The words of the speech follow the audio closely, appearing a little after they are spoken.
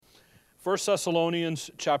1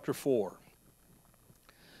 Thessalonians chapter 4.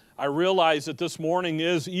 I realize that this morning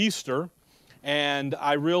is Easter, and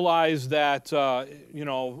I realize that, all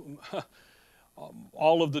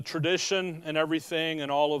of the tradition and everything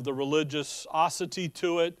and all of the religiosity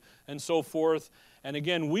to it and so forth. And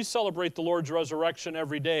again, we celebrate the Lord's resurrection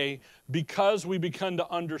every day because we begin to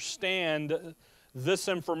understand this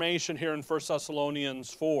information here in 1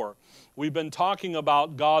 Thessalonians 4. We've been talking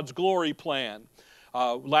about God's glory plan.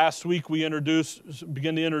 Last week we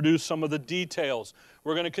began to introduce some of the details.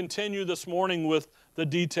 We're going to continue this morning with the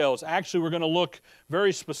details. Actually, we're going to look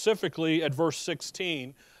very specifically at verse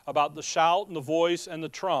 16 about the shout and the voice and the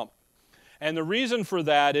trump. And the reason for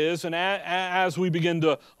that is, and as we begin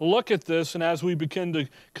to look at this and as we begin to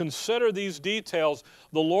consider these details,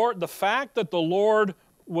 the fact that the Lord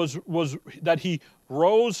that He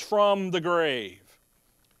rose from the grave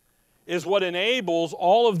is what enables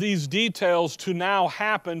all of these details to now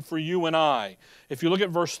happen for you and I. If you look at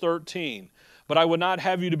verse 13, "But I would not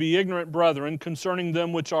have you to be ignorant, brethren, concerning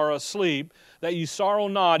them which are asleep, that ye sorrow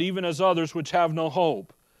not, even as others which have no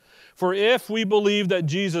hope. For if we believe that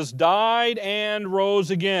Jesus died and rose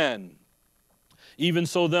again, even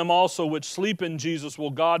so them also which sleep in Jesus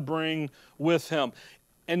will God bring with Him."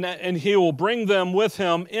 And He will bring them with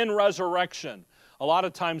Him in resurrection. A lot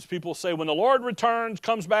of times people say when the Lord returns,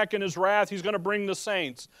 comes back in His wrath, He's going to bring the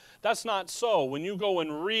saints. That's not so. When you go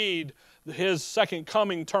and read His second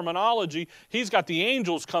coming terminology, He's got the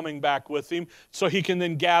angels coming back with Him so He can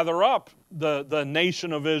then gather up the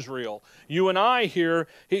nation of Israel. You and I here,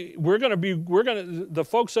 the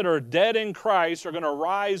folks that are dead in Christ are going to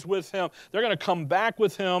rise with Him. They're going to come back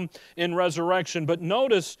with Him in resurrection. But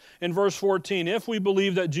notice in verse 14, "If we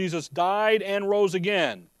believe that Jesus died and rose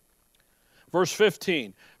again." Verse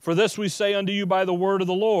 15, "For this we say unto you by the word of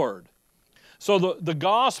the Lord." So the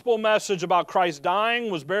gospel message about Christ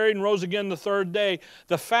dying, was buried, and rose again the third day,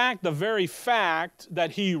 the very fact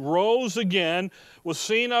that He rose again was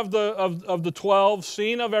seen of the 12,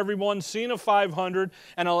 seen of everyone, seen of 500,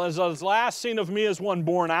 and as last seen of me as one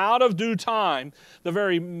born out of due time, the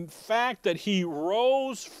very fact that He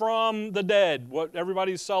rose from the dead, what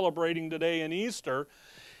everybody's celebrating today in Easter,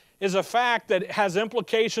 is a fact that has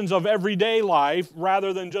implications of everyday life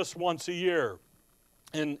rather than just once a year.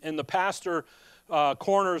 In the pastor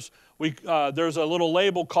corners, there's a little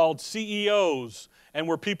label called CEOs, and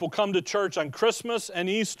where people come to church on Christmas and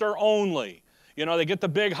Easter only. You know, they get the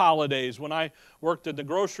big holidays. When I worked at the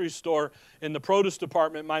grocery store in the produce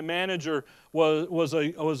department, my manager was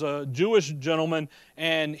a Jewish gentleman,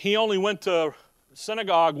 and he only went to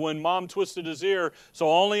synagogue when Mom twisted his ear,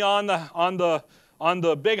 so only on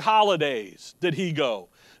the big holidays did he go.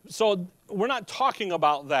 So we're not talking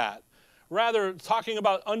about that. Rather, talking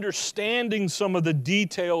about understanding some of the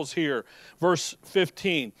details here. Verse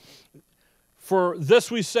 15, "For this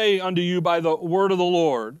we say unto you by the word of the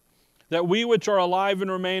Lord, that we which are alive and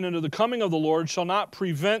remain unto the coming of the Lord shall not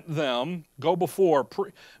prevent them," go before,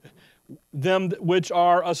 "them which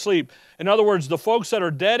are asleep." In other words, the folks that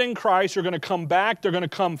are dead in Christ are going to come back. They're going to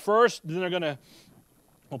come first. Then they're going to,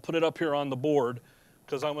 I'll put it up here on the board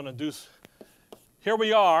because I'm going to do, here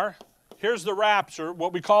we are. Here's the rapture,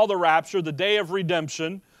 what we call the rapture, the day of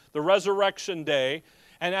redemption, the resurrection day.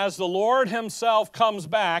 And as the Lord Himself comes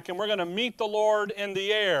back, and we're going to meet the Lord in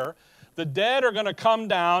the air, the dead are going to come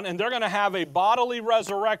down, and they're going to have a bodily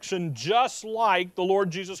resurrection just like the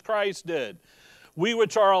Lord Jesus Christ did. We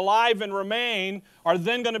which are alive and remain are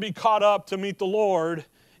then going to be caught up to meet the Lord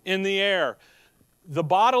in the air. The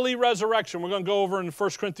bodily resurrection, we're going to go over in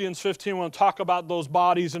 1 Corinthians 15. We're going to talk about those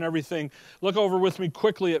bodies and everything. Look over with me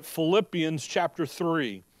quickly at Philippians chapter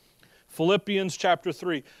 3. Philippians chapter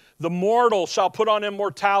 3. "The mortal shall put on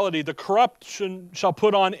immortality, the corruption shall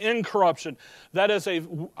put on incorruption." That is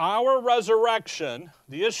our resurrection,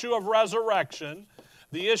 the issue of resurrection,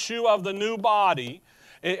 the issue of the new body.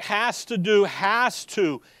 It has to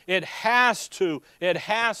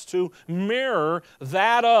mirror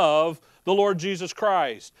that of the Lord Jesus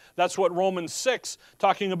Christ. That's what Romans 6,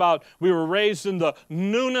 talking about we were raised in the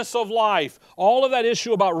newness of life. All of that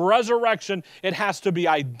issue about resurrection, it has to be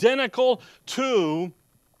identical to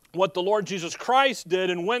what the Lord Jesus Christ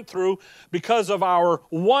did and went through because of our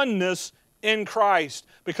oneness in Christ,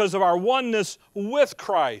 because of our oneness with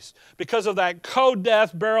Christ, because of that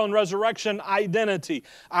co-death, burial, and resurrection identity.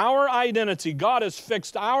 Our identity, God has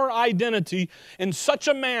fixed our identity in such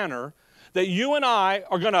a manner that you and I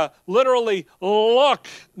are going to literally look,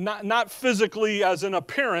 not physically as an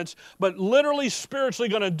appearance, but literally spiritually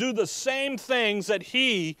going to do the same things that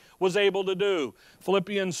He was able to do.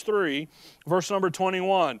 Philippians 3, verse number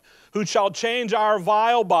 21. "Who shall change our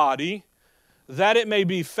vile body," that it may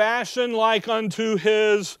be fashioned like unto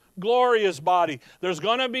his glorious body. There's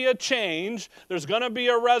going to be a change. There's going to be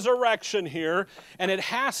a resurrection here. And it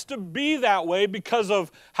has to be that way because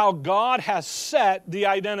of how God has set the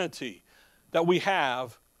identity that we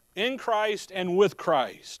have in Christ and with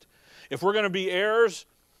Christ. If we're going to be heirs,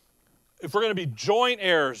 if we're going to be joint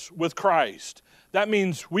heirs with Christ, that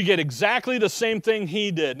means we get exactly the same thing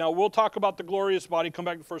he did. Now, we'll talk about the glorious body. Come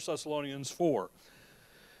back to 1 Thessalonians 4.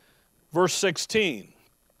 Verse 16.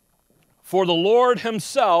 For the Lord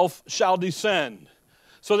himself shall descend.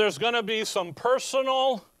 So there's going to be some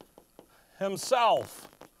personal himself.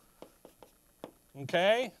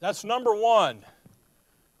 Okay? That's number one.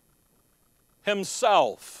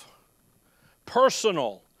 Himself.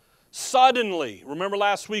 Personal. Suddenly. Remember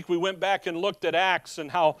last week we went back and looked at Acts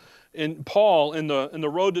and how in Paul in the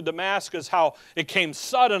road to Damascus, how it came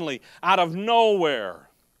suddenly, out of nowhere.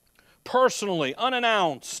 Personally,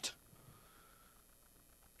 unannounced.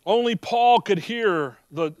 Only Paul could hear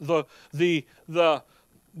the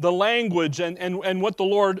language and what the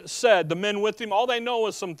Lord said. The men with him, all they know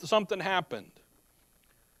is something happened.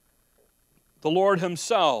 The Lord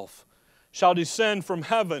himself shall descend from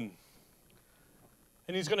heaven.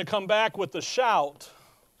 And he's going to come back with a shout,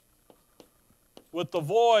 with the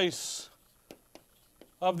voice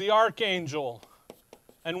of the archangel,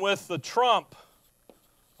 and with the trump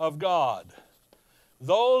of God.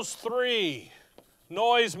 Those three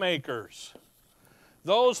noisemakers,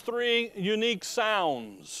 those three unique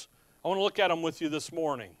sounds, I want to look at them with you this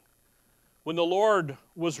morning. When the Lord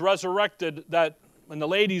was resurrected, when the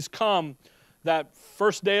ladies come that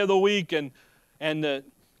first day of the week and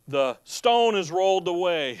the stone is rolled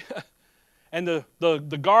away and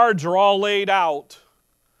the guards are all laid out,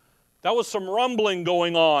 that was some rumbling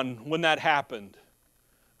going on when that happened.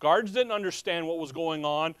 Guards didn't understand what was going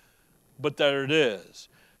on, but there it is.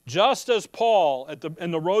 Just as Paul in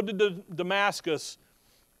the road to Damascus,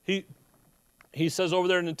 he says over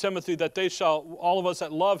there in Timothy that they shall, all of us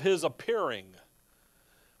that love his appearing.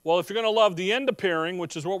 Well, if you're going to love the end appearing,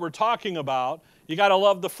 which is what we're talking about, you got to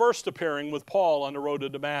love the first appearing with Paul on the road to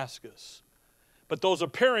Damascus. But those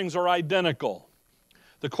appearings are identical.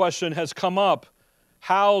 The question has come up,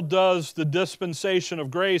 how does the dispensation of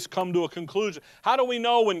grace come to a conclusion? How do we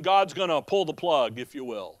know when God's going to pull the plug, if you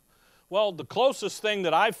will? Well, the closest thing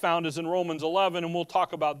that I've found is in Romans 11, and we'll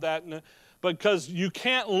talk about that, because you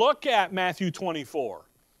can't look at Matthew 24.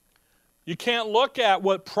 You can't look at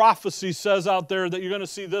what prophecy says out there that you're going to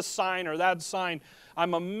see this sign or that sign.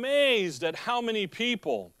 I'm amazed at how many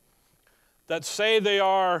people that say they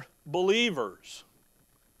are believers,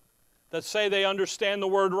 that say they understand the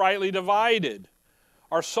word rightly divided,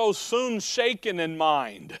 are so soon shaken in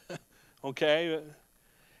mind, okay,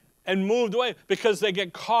 and moved away because they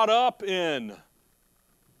get caught up in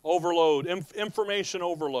overload, information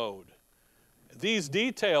overload. These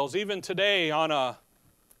details, even today on a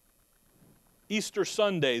Easter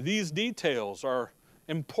Sunday, these details are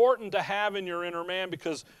important to have in your inner man,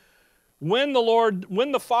 because when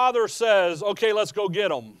the Father says, okay, let's go get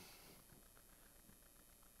them,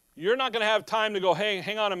 you're not going to have time to go, hey,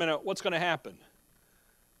 hang on a minute, what's going to happen?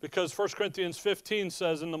 Because 1 Corinthians 15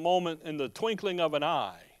 says in the twinkling of an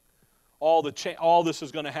eye, all this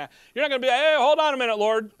is going to happen. You're not going to be, hey, hold on a minute,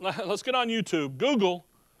 Lord, let's get on YouTube, Google.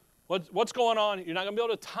 What's going on? You're not going to be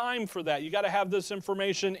able to time for that. You got to have this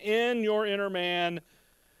information in your inner man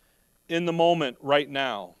in the moment right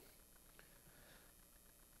now.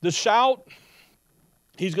 The shout,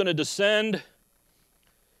 he's going to descend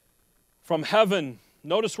from heaven.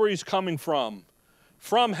 Notice where he's coming from.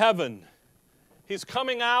 From heaven. He's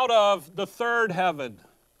coming out of the third heaven.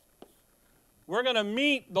 We're going to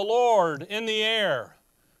meet the Lord in the air.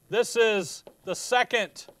 This is the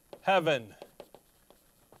second heaven.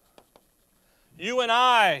 You and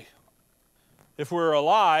I, if we're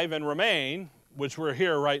alive and remain, which we're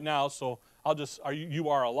here right now, so you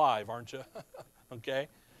are alive, aren't you? Okay.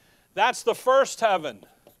 That's the first heaven.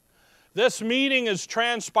 This meeting is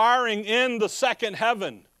transpiring in the second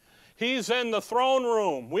heaven. He's in the throne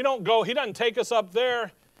room. We don't go, he doesn't take us up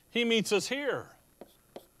there. He meets us here.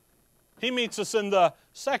 He meets us in the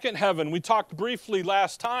second heaven. We talked briefly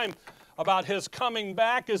last time about his coming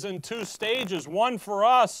back is in two stages, one for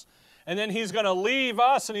us, and then he's going to leave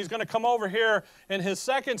us and he's going to come over here in his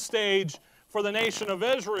second stage for the nation of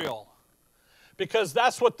Israel. Because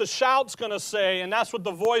that's what the shout's going to say, and that's what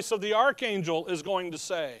the voice of the archangel is going to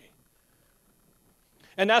say.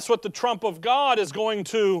 And that's what the trump of God is going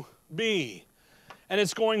to be. And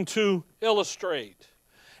it's going to illustrate.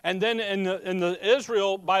 And then in the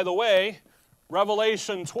Israel, by the way,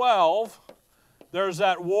 Revelation 12, there's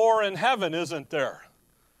that war in heaven, isn't there?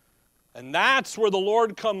 And that's where the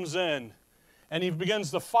Lord comes in, and he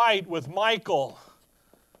begins to fight with Michael.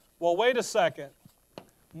 Well, wait a second.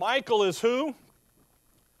 Michael is who?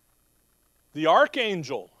 The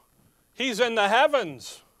archangel. He's in the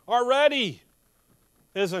heavens already,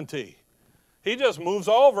 isn't he? He just moves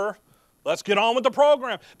over. Let's get on with the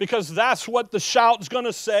program, because that's what the shout's going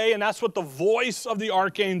to say, and that's what the voice of the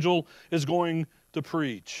archangel is going to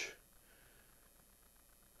preach.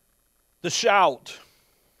 The shout.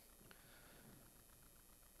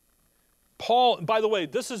 Paul, by the way,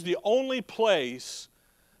 this is the only place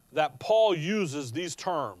that Paul uses these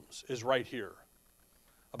terms, is right here,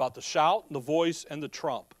 about the shout, the voice, and the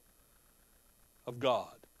trump of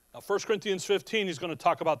God. Now, 1 Corinthians 15, he's going to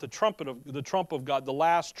talk about the trump of God, the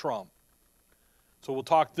last trump. So we'll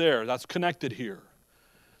talk there. That's connected here.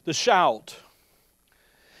 The shout.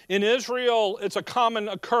 In Israel, it's a common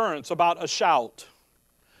occurrence about a shout.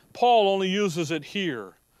 Paul only uses it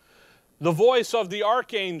here. The voice of the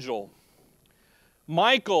archangel.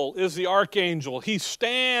 Michael is the archangel. He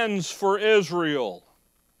stands for Israel.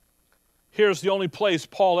 Here's the only place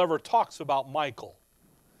Paul ever talks about Michael.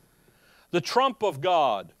 The trump of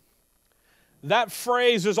God. That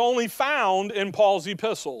phrase is only found in Paul's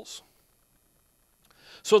epistles.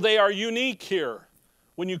 So they are unique here.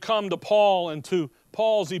 When you come to Paul and to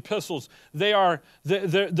Paul's epistles,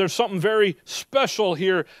 there's something very special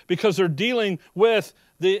here, because they're dealing with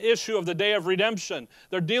the issue of the day of redemption.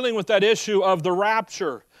 They're dealing with that issue of the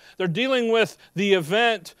rapture. They're dealing with the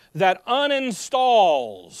event that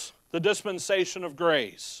uninstalls the dispensation of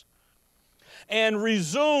grace and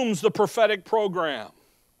resumes the prophetic program.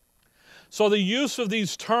 So the use of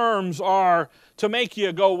these terms are to make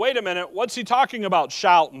you go, wait a minute, what's he talking about?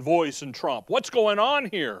 Shout and voice and trump. What's going on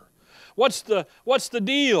here? What's the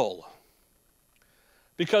deal?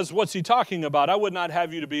 Because what's he talking about? I would not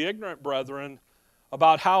have you to be ignorant, brethren,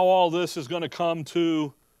 about how all this is going to come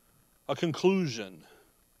to a conclusion.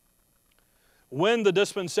 When the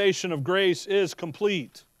dispensation of grace is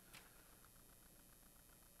complete,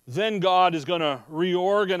 then God is going to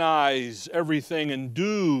reorganize everything and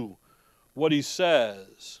do what he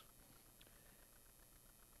says.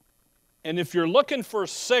 And if you're looking for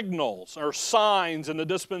signals or signs in the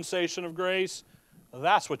dispensation of grace,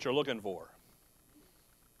 that's what you're looking for.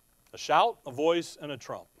 A shout, a voice, and a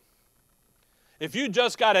trump. If you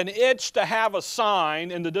just got an itch to have a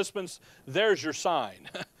sign in the dispensation, there's your sign,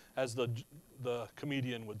 as the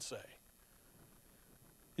comedian would say.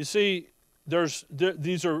 You see,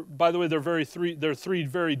 these are, by the way, they're three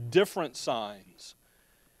very different signs.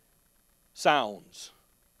 Sounds.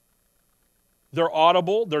 They're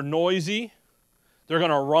audible, they're noisy, they're going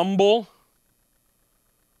to rumble.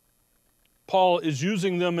 Paul is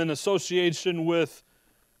using them in association with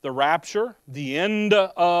the rapture, the end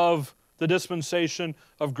of the dispensation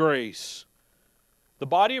of grace. The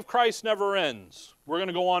body of Christ never ends. We're going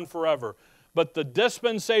to go on forever. But the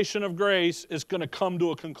dispensation of grace is going to come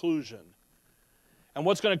to a conclusion. And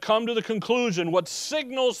what's going to come to the conclusion, what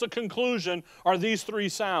signals the conclusion, are these three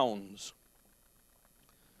sounds.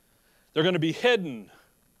 They're going to be hidden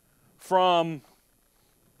from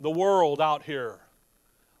the world out here.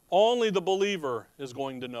 Only the believer is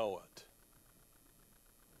going to know it.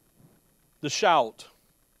 The shout,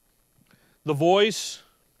 the voice,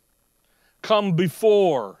 come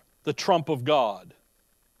before the trump of God.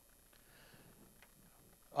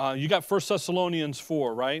 You got 1 Thessalonians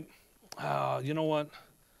 4, right? You know what?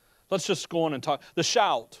 Let's just go on and talk. The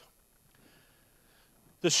shout.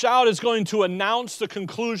 The shout is going to announce the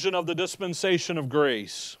conclusion of the dispensation of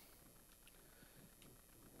grace.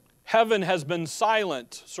 Heaven has been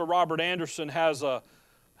silent. Sir Robert Anderson has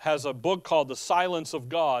a book called The Silence of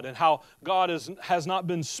God, and how God has not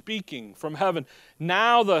been speaking from heaven.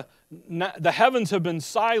 Now the heavens have been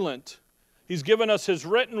silent. He's given us His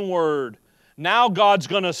written word. Now God's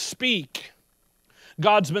going to speak.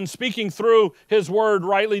 God's been speaking through His word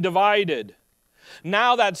rightly divided.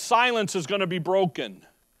 Now that silence is going to be broken.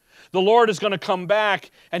 The Lord is going to come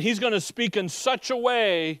back, and He's going to speak in such a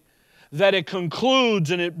way that it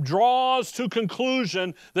concludes and it draws to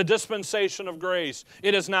conclusion the dispensation of grace.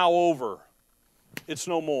 It is now over. It's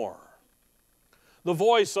no more. The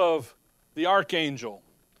voice of the archangel.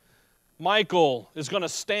 Michael is going to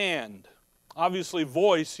stand. Obviously,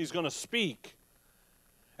 voice, he's going to speak.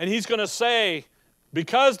 And he's going to say,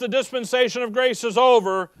 because the dispensation of grace is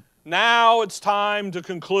over, now it's time to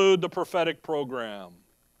conclude the prophetic program.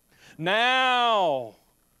 Now,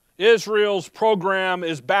 Israel's program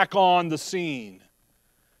is back on the scene.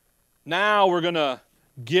 Now we're going to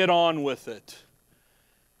get on with it.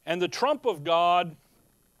 And the trump of God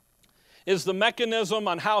is the mechanism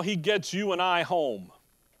on how He gets you and I home.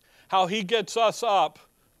 how He gets us up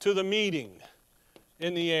to the meeting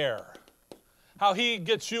in the air. How He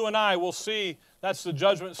gets you and I, we'll see, that's the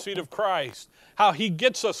judgment seat of Christ. How He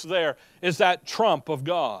gets us there is that trump of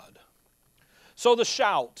God. So the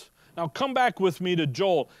shout. Now come back with me to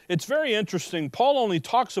Joel. It's very interesting. Paul only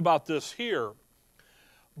talks about this here,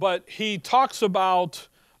 but he talks about,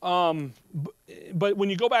 but when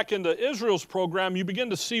you go back into Israel's program, you begin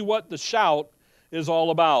to see what the shout is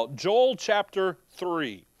all about. Joel chapter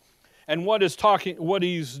 3, and what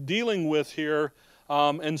he's dealing with here,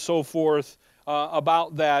 and so forth,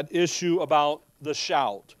 about that issue about the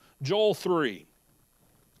shout. Joel 3.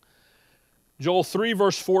 Joel 3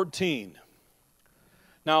 verse 14.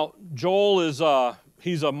 Now, Joel is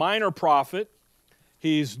he's a minor prophet.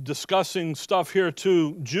 He's discussing stuff here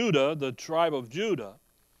to Judah, the tribe of Judah.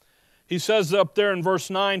 He says up there in verse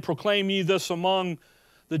 9, proclaim ye this among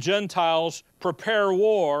the Gentiles, prepare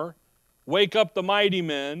war, wake up the mighty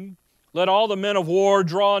men, let all the men of war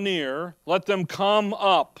draw near, let them come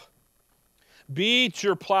up. Beat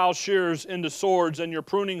your plowshares into swords and your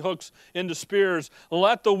pruning hooks into spears.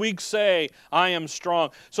 Let the weak say, I am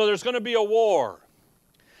strong. So there's going to be a war.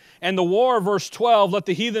 And the war, verse 12, let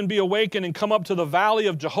the heathen be awakened and come up to the valley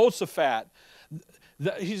of Jehoshaphat.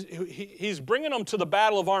 He's bringing them to the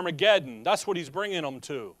battle of Armageddon. That's what he's bringing them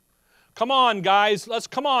to. Come on, guys. Let's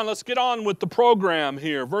get on with the program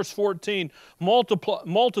here. Verse 14,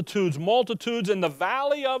 multitudes in the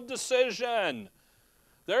valley of decision.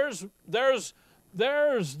 There's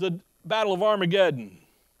the battle of Armageddon.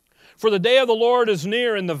 For the day of the Lord is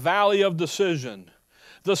near in the valley of decision.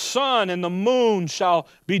 The sun and the moon shall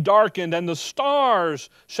be darkened, and the stars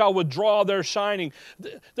shall withdraw their shining.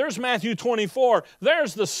 There's Matthew 24.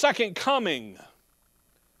 There's the second coming.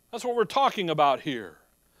 That's what we're talking about here.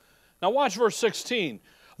 Now watch verse 16.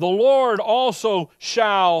 The Lord also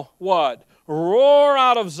shall what? Roar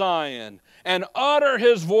out of Zion and utter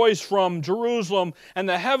His voice from Jerusalem, and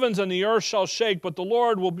the heavens and the earth shall shake, but the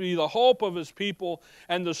Lord will be the hope of His people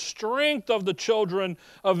and the strength of the children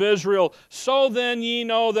of Israel. So then ye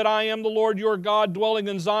know that I am the Lord your God, dwelling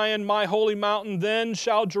in Zion, my holy mountain. Then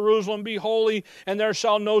shall Jerusalem be holy, and there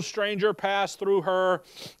shall no stranger pass through her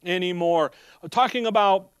anymore. Talking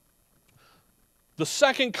about the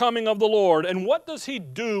second coming of the Lord. And what does He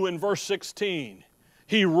do in verse 16?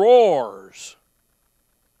 He roars.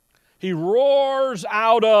 He roars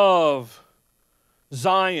out of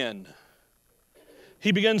Zion.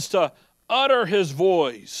 He begins to utter His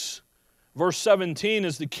voice. Verse 17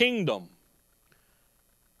 is the kingdom.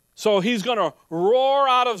 So He's going to roar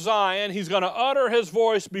out of Zion. He's going to utter His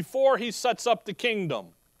voice before He sets up the kingdom.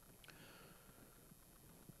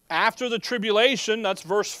 After the tribulation, that's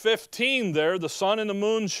verse 15 there, the sun and the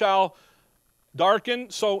moon shall darken.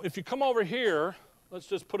 So if you come over here, let's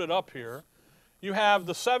just put it up here. You have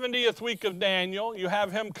the 70th week of Daniel. You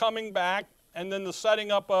have him coming back, and then the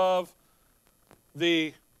setting up of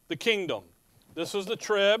the kingdom. This is the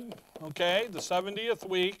trib, okay, the 70th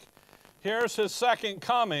week. Here's His second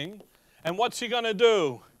coming. And what's He going to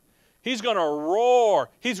do? He's going to roar.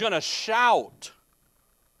 He's going to shout.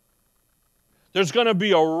 There's going to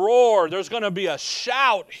be a roar. There's going to be a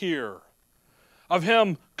shout here of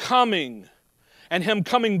Him coming. And Him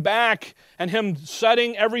coming back and Him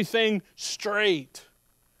setting everything straight.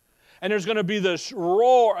 And there's going to be this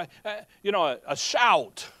roar, a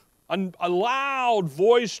shout, a loud,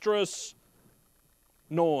 boisterous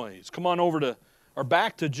noise. Come on over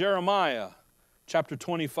back to Jeremiah chapter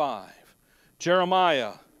 25.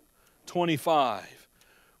 Jeremiah 25.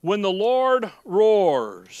 When the Lord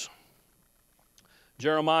roars,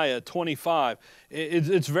 Jeremiah 25.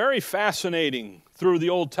 It's very fascinating through the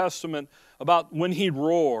Old Testament about when He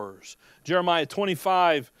roars. Jeremiah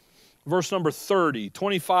 25, verse number 30,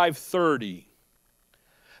 25:30.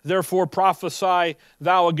 Therefore prophesy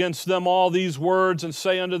thou against them all these words, and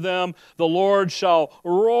say unto them, the Lord shall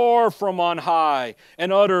roar from on high,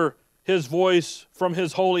 and utter His voice from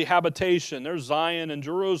His holy habitation. There's Zion and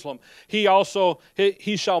Jerusalem. He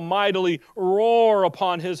shall mightily roar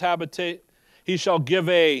upon His habitation. He shall give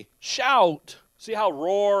a shout. See how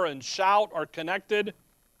roar and shout are connected?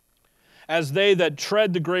 As they that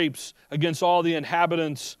tread the grapes against all the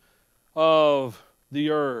inhabitants of the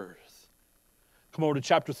earth. Come over to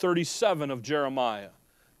chapter 37 of Jeremiah.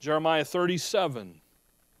 Jeremiah 37.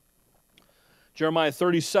 Jeremiah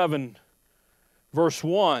 37, verse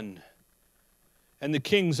 1. And the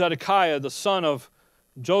king Zedekiah, the son of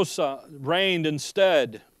Josiah, reigned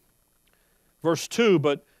instead. Verse 2,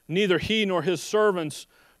 but neither he nor his servants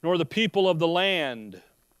nor the people of the land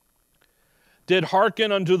did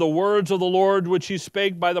hearken unto the words of the Lord which He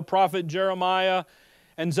spake by the prophet Jeremiah.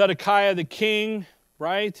 And Zedekiah the king,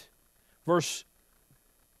 right? Verse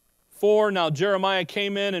 4, now Jeremiah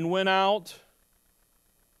came in and went out.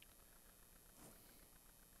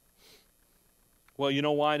 Well, you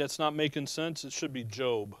know why that's not making sense? It should be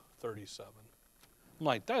Job 37. I'm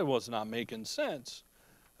like, that was not making sense.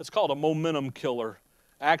 It's called a momentum killer.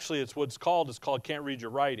 Actually, it's called can't read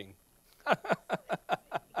your writing.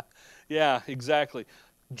 Yeah, exactly.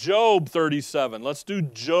 Job 37. Let's do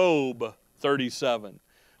Job 37.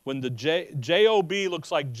 When the J-O-B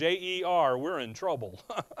looks like J-E-R, we're in trouble.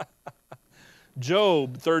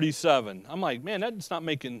 Job 37. I'm like, man, that's not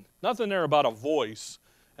making nothing there about a voice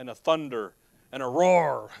and a thunder and a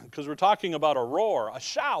roar, because we're talking about a roar, a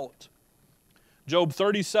shout. Job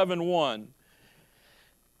 37:1.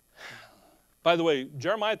 By the way,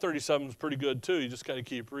 Jeremiah 37 is pretty good too. You just got to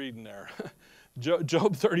keep reading there.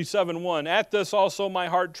 Job 37:1. At this also my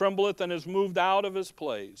heart trembleth and is moved out of his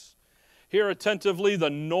place. Hear attentively the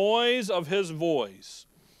noise of his voice,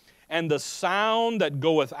 and the sound that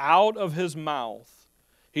goeth out of his mouth.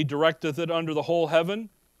 He directeth it under the whole heaven,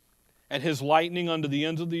 and his lightning under the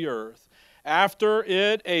ends of the earth. After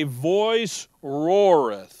it a voice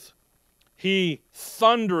roareth. He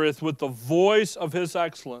thundereth with the voice of his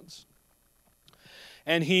excellence.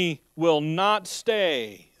 And he will not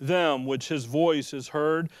stay them which his voice is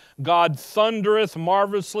heard. God thundereth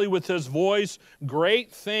marvelously with his voice.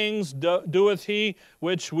 Great things doeth he,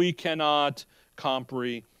 which we cannot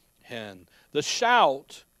comprehend. The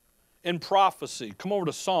shout in prophecy. Come over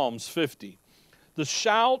to Psalms 50. The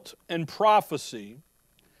shout in prophecy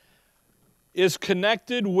is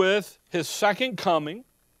connected with his second coming.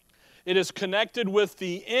 It is connected with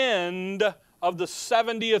the end of the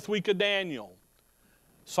 70th week of Daniel.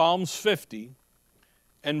 Psalms 50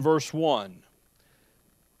 and verse 1.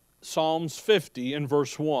 Psalms 50 and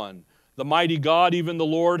verse 1. The mighty God, even the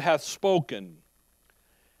Lord, hath spoken,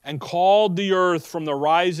 and called the earth from the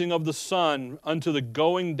rising of the sun unto the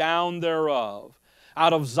going down thereof.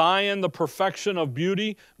 Out of Zion the perfection of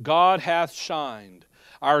beauty, God hath shined.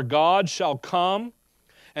 Our God shall come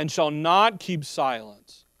and shall not keep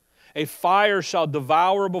silence. A fire shall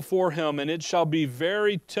devour before him, and it shall be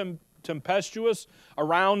very tempestuous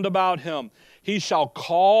around about him. He shall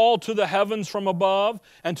call to the heavens from above,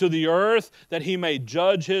 and to the earth, that he may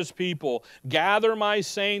judge his people. Gather my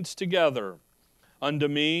saints together unto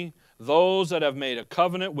me, those that have made a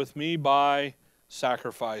covenant with me by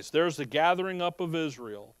sacrifice. There's the gathering up of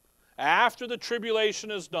Israel. After the tribulation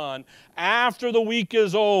is done, after the week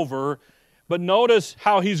is over, but notice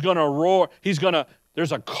how he's going to roar.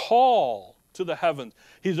 There's a call to the heavens.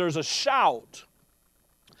 There's a shout.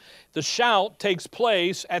 The shout takes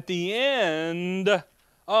place at the end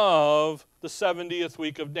of the 70th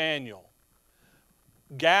week of Daniel.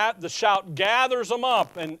 The shout gathers them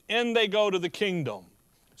up, and in they go to the kingdom.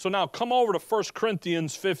 So now come over to 1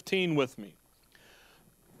 Corinthians 15 with me.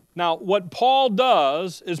 Now, what Paul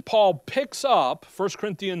does is Paul picks up 1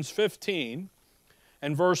 Corinthians 15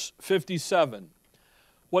 and verse 57.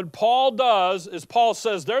 What Paul does is Paul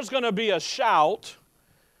says there's going to be a shout,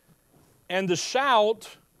 and the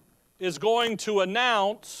shout is going to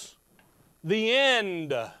announce the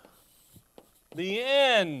end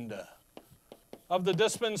of the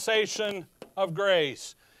dispensation of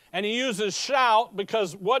grace. And he uses shout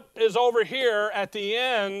because what is over here at the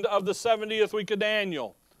end of the 70th week of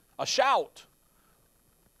Daniel? A shout,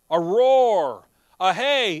 a roar, a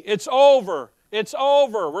hey, it's over, it's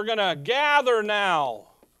over. We're going to gather now.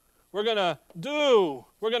 We're going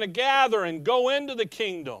to gather and go into the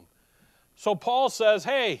kingdom. So Paul says,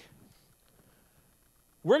 hey,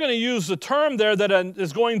 we're going to use the term there that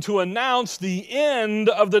is going to announce the end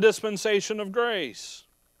of the dispensation of grace.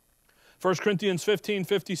 1 Corinthians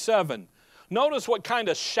 15:57. Notice what kind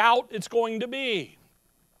of shout it's going to be.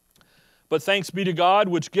 But thanks be to God,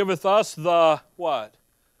 which giveth us the what?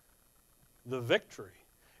 The victory.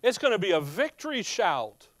 It's going to be a victory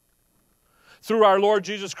shout through our Lord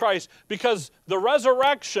Jesus Christ, because the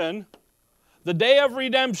resurrection, the day of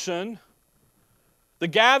redemption, the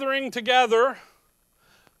gathering together,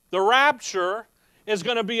 the rapture is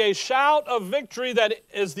going to be a shout of victory that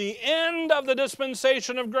is the end of the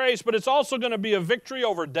dispensation of grace, but it's also going to be a victory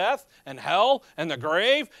over death and hell and the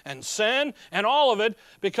grave and sin and all of it,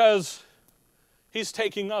 because He's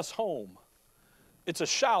taking us home. It's a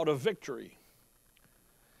shout of victory.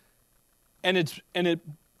 And it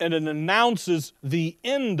announces the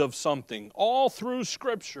end of something. All through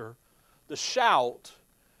Scripture, the shout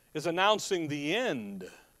is announcing the end.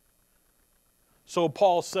 So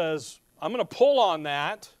Paul says, I'm going to pull on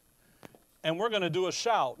that, and we're going to do a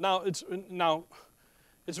shout. Now, it's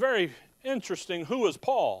very interesting. Who is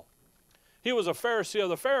Paul? He was a Pharisee of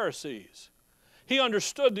the Pharisees. He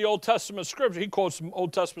understood the Old Testament Scripture. He quotes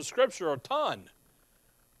Old Testament Scripture a ton,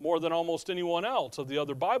 more than almost anyone else of the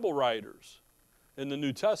other Bible writers in the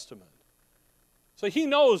New Testament. So he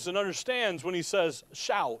knows and understands when he says,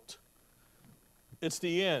 shout. It's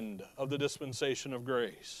the end of the dispensation of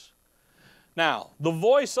grace. Now, the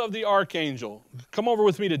voice of the archangel. Come over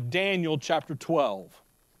with me to Daniel chapter 12.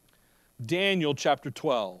 Daniel chapter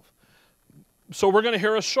 12. So we're going to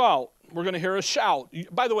hear a shout. We're going to hear a shout.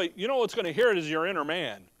 By the way, you know what's going to hear it is your inner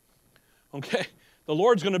man. Okay? The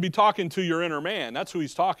Lord's going to be talking to your inner man. That's who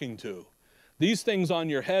he's talking to. These things on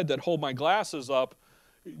your head that hold my glasses up,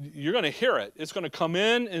 you're going to hear it. It's going to come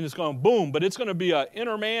in and it's going to boom, but it's going to be an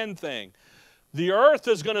inner man thing. The earth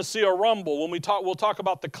is going to see a rumble. When we'll talk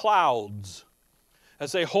about the clouds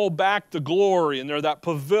as they hold back the glory, and they're that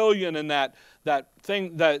pavilion and that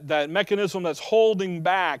thing, that mechanism that's holding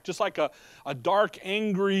back, just like a dark,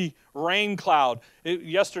 angry rain cloud.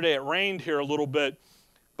 Yesterday it rained here a little bit,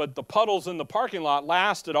 but the puddles in the parking lot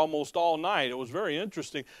lasted almost all night. It was very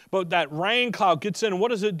interesting. But that rain cloud gets in, and what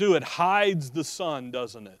does it do? It hides the sun,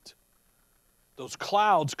 doesn't it? Those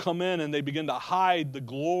clouds come in and they begin to hide the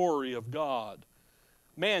glory of God.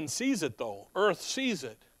 Man sees it though. Earth sees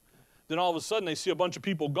it. Then all of a sudden they see a bunch of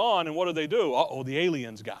people gone, and what do? Uh-oh, the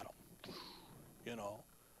aliens got them. You know,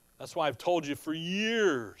 that's why I've told you for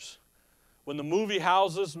years, when the movie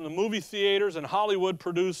houses and the movie theaters and Hollywood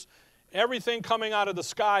produce everything coming out of the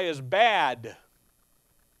sky is bad.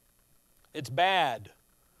 It's bad.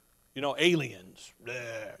 You know, aliens,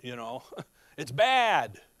 bleh, you know, it's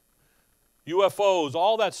bad. UFOs,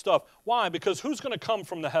 all that stuff. Why? Because who's going to come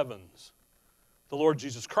from the heavens? The Lord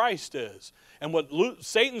Jesus Christ is. And what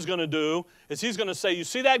Satan's going to do is he's going to say, you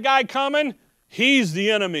see that guy coming? He's the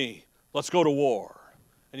enemy. Let's go to war.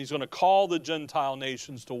 And he's going to call the Gentile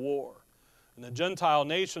nations to war. And the Gentile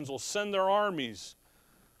nations will send their armies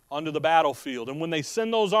onto the battlefield. And when they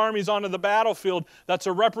send those armies onto the battlefield, that's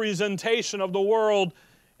a representation of the world,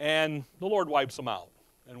 and the Lord wipes them out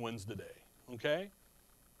and wins the day. Okay?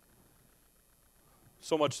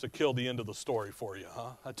 So much to kill the end of the story for you,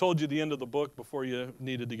 huh? I told you the end of the book before you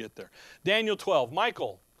needed to get there. Daniel 12,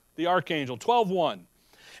 Michael, the archangel, 12:1.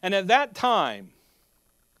 And at that time,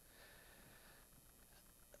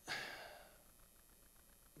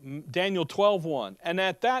 Daniel 12:1, and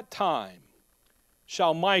at that time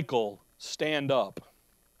shall Michael stand up.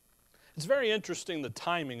 It's very interesting, the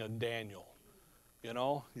timing of Daniel. You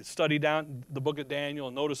know, you study down the book of Daniel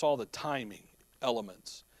and notice all the timing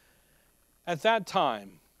elements. At that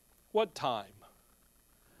time, what time?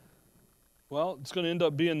 Well, it's going to end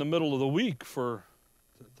up being the middle of the week for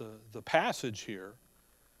the passage here.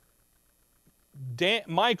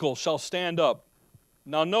 Michael shall stand up.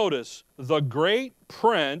 Now notice, the great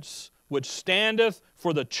prince which standeth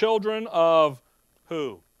for the children of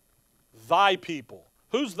who? Thy people.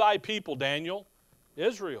 Who's thy people, Daniel?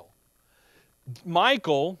 Israel.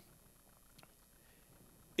 Michael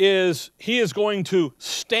is going to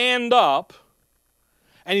stand up,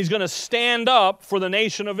 and he's going to stand up for the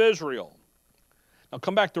nation of Israel. Now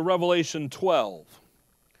come back to Revelation 12.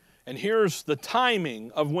 And here's the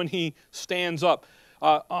timing of when he stands up.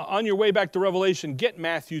 On your way back to Revelation, get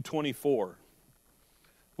Matthew 24.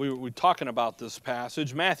 We were talking about this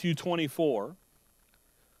passage. Matthew 24,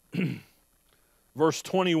 verse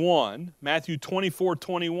 21. Matthew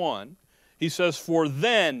 24:21. He says, for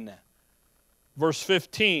then, verse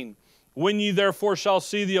 15, when ye therefore shall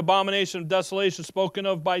see the abomination of desolation spoken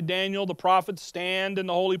of by Daniel the prophet stand in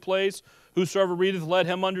the holy place, whosoever readeth, let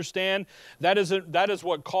him understand. That is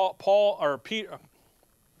what Paul or Peter.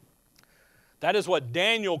 That is what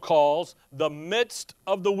Daniel calls the midst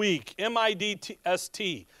of the week.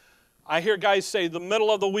 M-I-D-S-T. I hear guys say the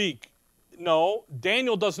middle of the week. No,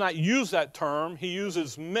 Daniel does not use that term. He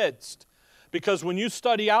uses midst. Because when you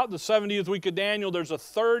study out the 70th week of Daniel, there's a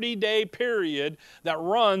 30-day period that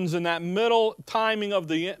runs in that middle timing of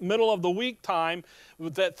the middle of the week time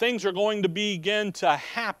that things are going to begin to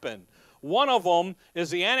happen. One of them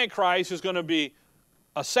is the Antichrist is going to be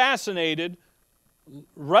assassinated,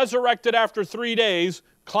 resurrected after 3 days,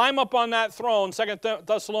 climb up on that throne, 2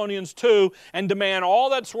 Thessalonians 2, and demand all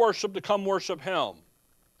that's worship to come worship him.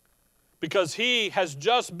 Because he has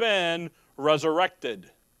just been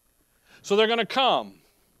resurrected. So they're going to come.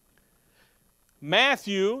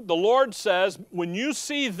 Matthew, the Lord says, when you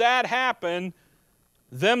see that happen,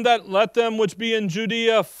 let them which be in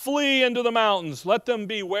Judea flee into the mountains. Let them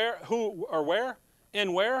be where? Who or where?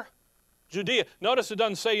 In where? Judea. Notice it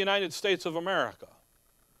doesn't say United States of America.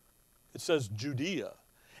 It says Judea.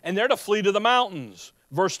 And they're to flee to the mountains.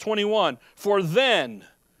 Verse 21, for then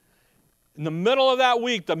In the middle of that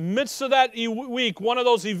week, the midst of that week, one of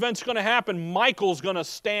those events is going to happen. Michael's going to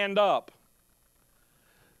stand up.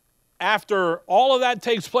 After all of that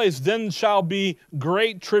takes place, then shall be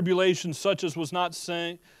great tribulation, such as was not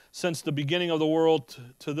since the beginning of the world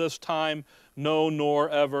to this time, no, nor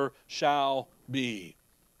ever shall be.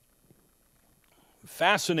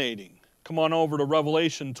 Fascinating. Come on over to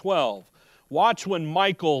Revelation 12. Watch when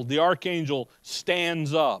Michael, the archangel,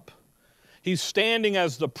 stands up. He's standing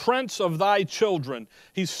as the prince of thy children.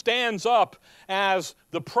 He stands up as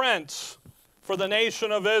the prince for the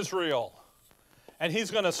nation of Israel. And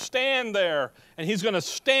he's going to stand there, and he's going to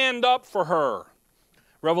stand up for her.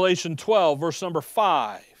 Revelation 12, verse number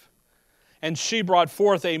 5. And she brought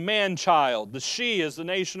forth a man-child. The she is the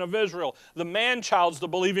nation of Israel. The man-child's the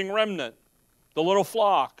believing remnant, the little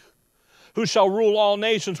flock, who shall rule all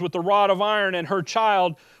nations with the rod of iron, and her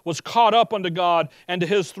child was caught up unto God and to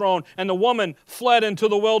his throne, and the woman fled into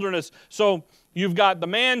the wilderness. So you've got the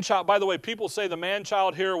man-child. By the way, people say the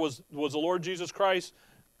man-child here was the Lord Jesus Christ.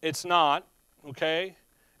 It's not. Okay?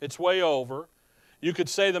 It's way over. You could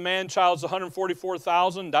say the man-child's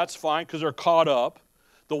 144,000. That's fine because they're caught up.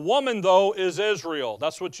 The woman, though, is Israel.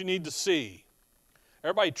 That's what you need to see.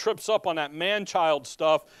 Everybody trips up on that man-child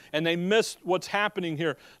stuff, and they miss what's happening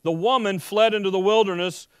here. The woman fled into the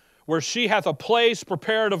wilderness where she hath a place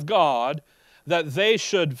prepared of God, that they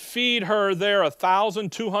should feed her there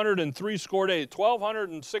 1,203 score days,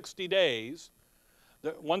 1,260 days.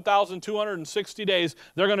 1,260 days,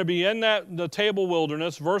 they're going to be in the table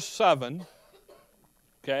wilderness, verse 7.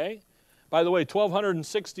 Okay? By the way,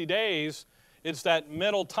 1,260 days, it's that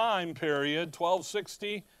middle time period,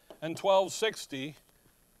 1260 and 1260.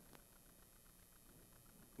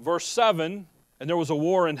 Verse 7, and there was a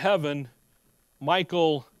war in heaven.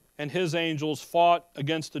 Michael and his angels fought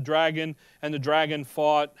against the dragon, and the dragon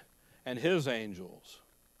fought and his angels.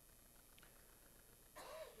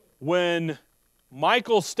 When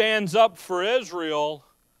Michael stands up for Israel,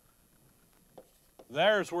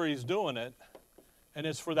 there's where he's doing it, and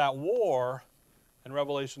it's for that war in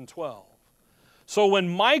Revelation 12. So when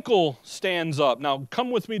Michael stands up, now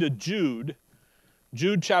come with me to Jude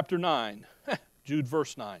chapter 9, Jude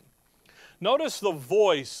verse 9. Notice the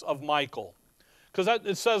voice of Michael, because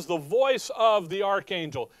it says the voice of the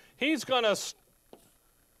archangel. He's going to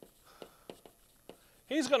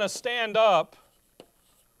stand up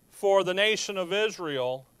for the nation of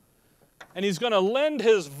Israel, and he's going to lend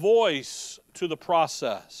his voice to the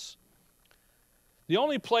process. The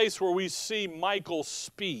only place where we see Michael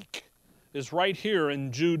speak is right here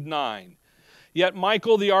in Jude 9. Yet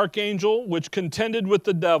Michael the archangel, which contended with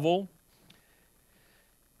the devil,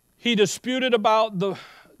 he disputed about the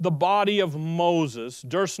body of Moses,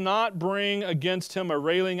 durst not bring against him a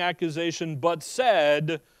railing accusation, but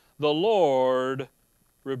said, the Lord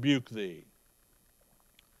rebuke thee.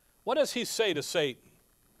 What does he say to Satan?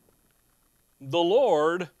 The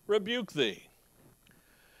Lord rebuke thee.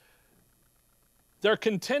 They're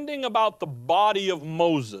contending about the body of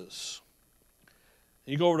Moses.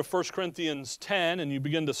 You go over to 1 Corinthians 10 and you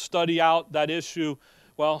begin to study out that issue.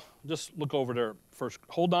 Well, just look over there first.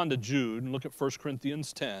 Hold on to Jude and look at 1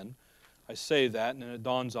 Corinthians 10. I say that and then it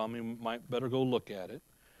dawns on me, might better go look at it.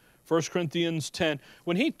 1 Corinthians 10.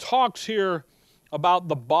 When he talks here about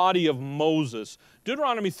the body of Moses,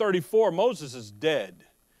 Deuteronomy 34, Moses is dead.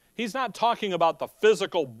 He's not talking about the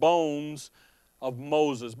physical bones of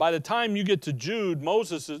Moses. By the time you get to Jude,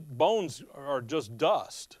 Moses' bones are just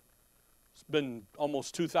dust. It's been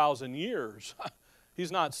almost 2,000 years.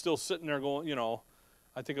 He's not still sitting there going,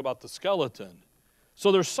 I think about the skeleton.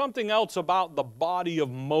 So there's something else about the body of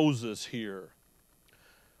Moses here.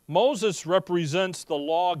 Moses represents the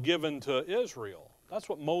law given to Israel. That's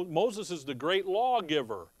what Moses is, the great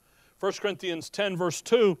lawgiver. 1 Corinthians 10 verse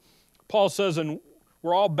 2, Paul says, and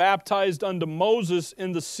we're all baptized unto Moses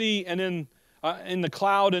in the sea and in the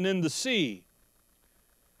cloud and in the sea.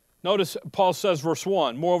 Notice Paul says, verse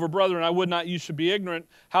 1, moreover, brethren, I would not you should be ignorant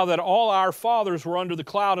how that all our fathers were under the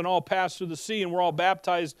cloud and all passed through the sea and were all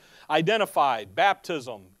baptized, identified,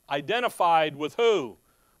 baptism, identified with who?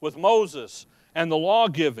 With Moses and the law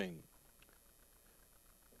giving.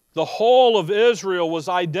 The whole of Israel was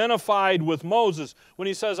identified with Moses. When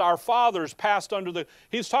he says our fathers passed under the...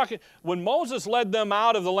 He's talking... When Moses led them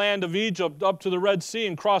out of the land of Egypt up to the Red Sea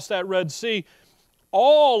and crossed that Red Sea,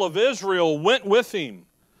 all of Israel went with him.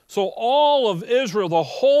 So all of Israel, the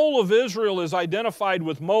whole of Israel is identified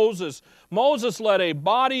with Moses. Moses led a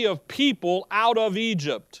body of people out of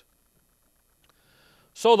Egypt.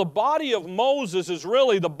 So the body of Moses is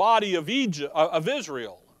really the body of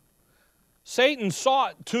Israel. Satan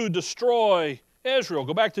sought to destroy Israel.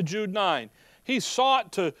 Go back to Jude 9. He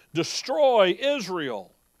sought to destroy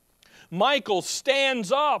Israel. Michael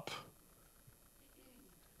stands up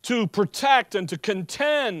to protect and to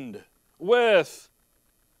contend with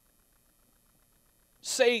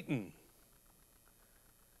Satan.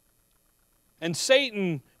 And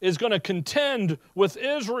Satan is going to contend with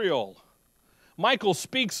Israel. Michael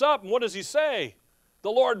speaks up, and what does he say?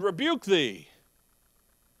 The Lord rebuke thee.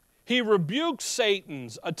 He rebukes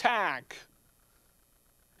Satan's attack.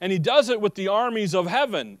 And he does it with the armies of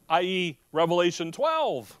heaven, i.e. Revelation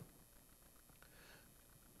 12.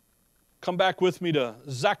 Come back with me to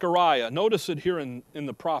Zechariah. Notice it here in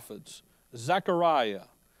the prophets. Zechariah.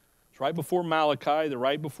 It's right before Malachi. They're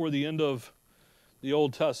right before the end of the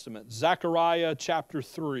Old Testament. Zechariah chapter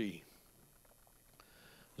 3.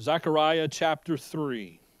 Zechariah chapter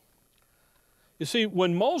 3. You see,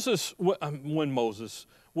 when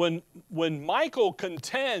Michael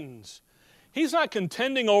contends, he's not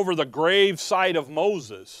contending over the grave site of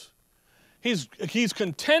Moses. He's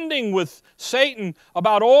contending with Satan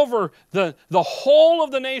about over the whole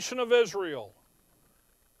of the nation of Israel.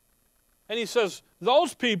 And he says,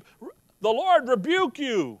 those people, the Lord rebuke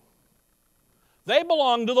you. They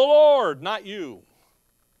belong to the Lord, not you.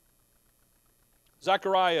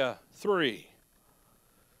 Zechariah 3.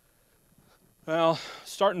 Well,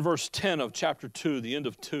 start in verse 10 of chapter 2, the end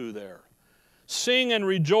of 2 there. Sing and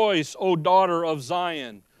rejoice, O daughter of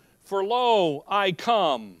Zion, for lo, I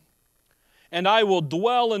come, and I will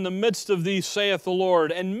dwell in the midst of thee, saith the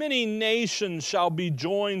Lord. And many nations shall be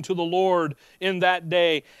joined to the Lord in that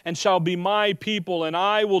day, and shall be my people, and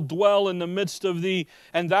I will dwell in the midst of thee.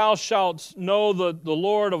 And thou shalt know that the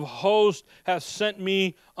Lord of hosts hath sent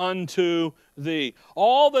me unto thee.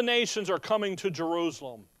 All the nations are coming to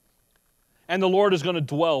Jerusalem, and the Lord is going to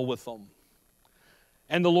dwell with them.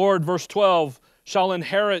 And the Lord, verse 12, shall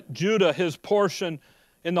inherit Judah his portion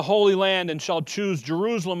in the Holy Land, and shall choose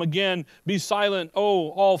Jerusalem again. Be silent, O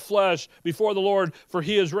all flesh, before the Lord, for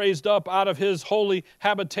he is raised up out of his holy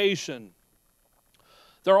habitation.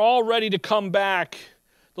 They're all ready to come back.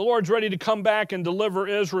 The Lord's ready to come back and deliver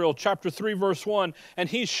Israel. Chapter 3, verse 1, and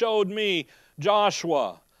he showed me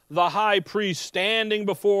Joshua, the high priest, standing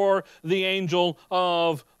before the angel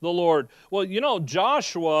of the Lord. Well, you know,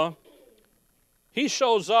 Joshua, he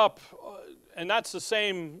shows up, and that's the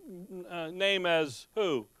same name as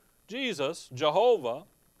who? Jesus, Jehovah,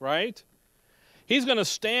 right? He's going to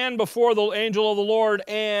stand before the angel of the Lord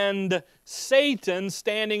and Satan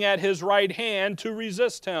standing at his right hand to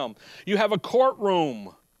resist him. You have a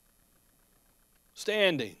courtroom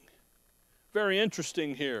standing. Very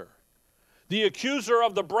interesting here. The accuser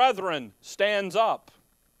of the brethren stands up.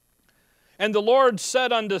 And the Lord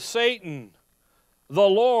said unto Satan, the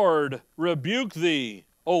Lord rebuke thee,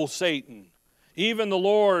 O Satan. Even the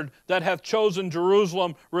Lord that hath chosen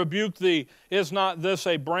Jerusalem rebuke thee. Is not this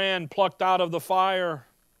a brand plucked out of the fire?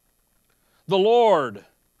 The Lord,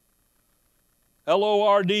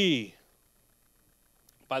 L-O-R-D.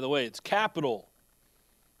 By the way, it's capital.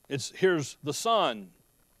 Here's the Son.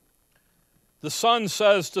 The Son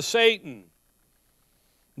says to Satan,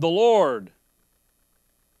 the Lord.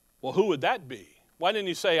 Well, who would that be? Why didn't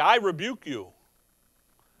he say, I rebuke you?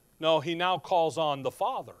 No, he now calls on the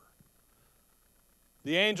Father.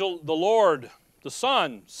 The angel, the Lord, the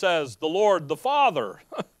Son says, the Lord, the Father,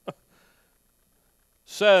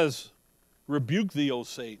 says, rebuke thee, O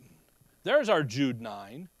Satan. There's our Jude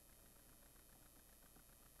 9.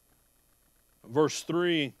 Verse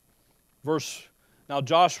 3, now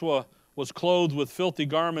Joshua was clothed with filthy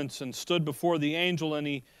garments and stood before the angel, and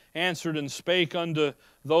he answered and spake unto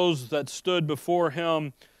those that stood before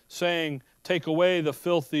him, saying, take away the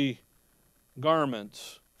filthy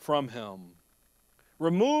garments from him.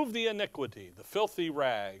 Remove the iniquity, the filthy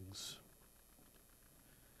rags.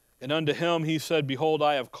 And unto him he said, behold,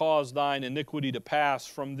 I have caused thine iniquity to pass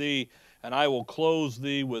from thee, and I will clothe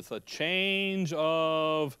thee with a change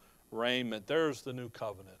of raiment. There's the new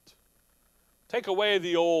covenant. Take away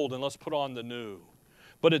the old and let's put on the new.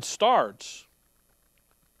 But it starts,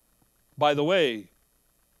 by the way,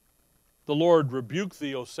 the Lord rebuke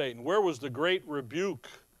thee, O Satan. Where was the great rebuke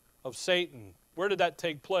of Satan? Where did that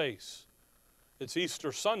take place? It's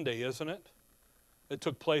Easter Sunday, isn't it? It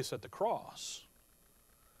took place at the cross.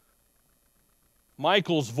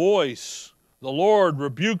 Michael's voice, the Lord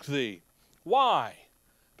rebuke thee. Why?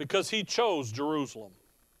 Because he chose Jerusalem.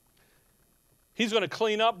 He's going to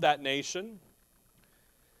clean up that nation.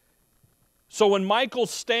 So when Michael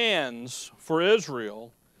stands for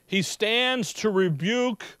Israel, he stands to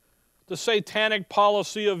rebuke the satanic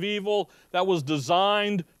policy of evil that was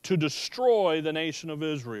designed to destroy the nation of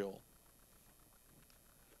Israel.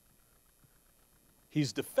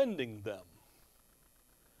 He's defending them.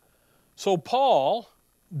 So Paul,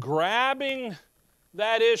 grabbing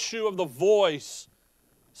that issue of the voice,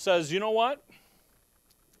 says, you know what?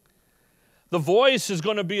 The voice is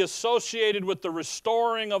going to be associated with the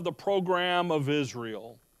restoring of the program of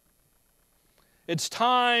Israel. It's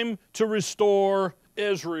time to restore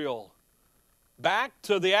Israel back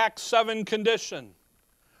to the Acts 7 condition.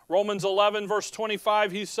 Romans 11, verse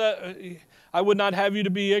 25, he said, I would not have you to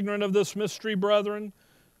be ignorant of this mystery, brethren.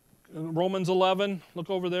 Romans 11, look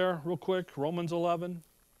over there real quick. Romans 11.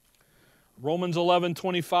 Romans 11,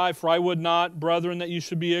 25, for I would not, brethren, that you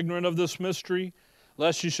should be ignorant of this mystery,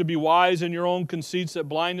 lest you should be wise in your own conceits, that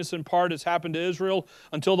blindness in part has happened to Israel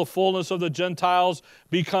until the fullness of the Gentiles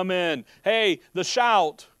be come in. Hey, the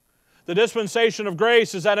shout, the dispensation of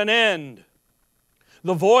grace is at an end.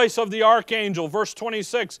 The voice of the archangel, verse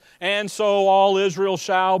 26, and so all Israel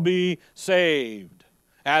shall be saved,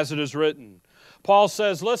 as it is written. Paul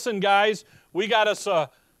says, listen guys, we got us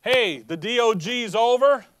hey, the DOG's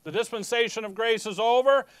over, the dispensation of grace is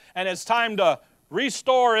over, and it's time to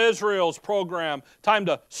restore Israel's program. Time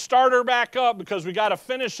to start her back up because we got to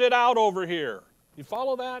finish it out over here. You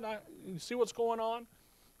follow that? You see what's going on?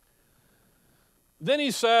 Then he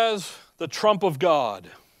says, the trump of God.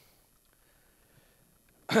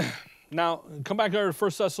 Now, come back over to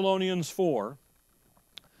 1 Thessalonians 4,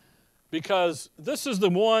 because this is the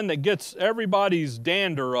one that gets everybody's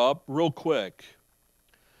dander up real quick.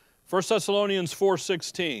 1 Thessalonians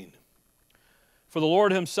 4:16. For the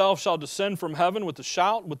Lord himself shall descend from heaven with a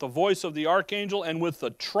shout, with the voice of the archangel, and with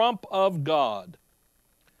the trump of God.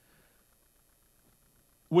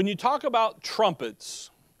 When you talk about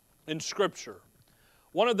trumpets in Scripture,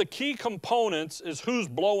 one of the key components is who's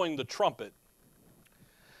blowing the trumpet.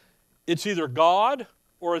 It's either God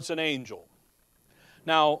or it's an angel.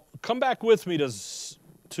 Now, come back with me to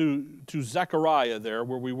Zechariah there,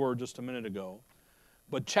 where we were just a minute ago.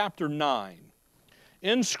 But chapter 9.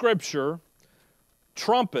 In Scripture,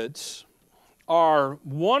 trumpets are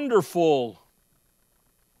wonderful.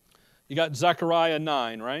 You got Zechariah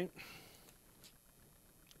 9, right?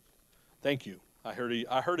 Thank you. I heard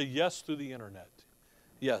a yes through the internet.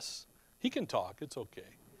 Yes. He can talk. It's okay.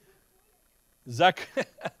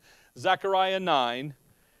 Zechariah 9.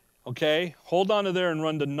 Okay. Hold on to there and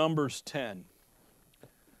run to Numbers 10.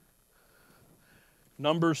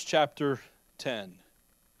 Numbers chapter 10.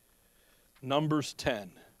 Numbers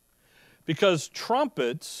 10. Because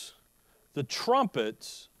the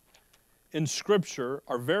trumpets in Scripture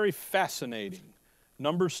are very fascinating.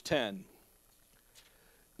 Numbers 10.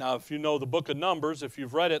 Now, if you know the book of Numbers, if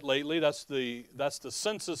you've read it lately, that's the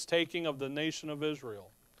census taking of the nation of Israel.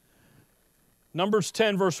 Numbers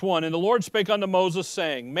 10, verse 1. And the Lord spake unto Moses,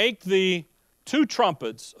 saying, make thee 2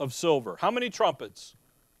 trumpets of silver. How many trumpets?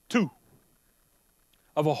 2.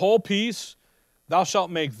 Of a whole piece thou shalt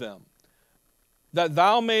make them, that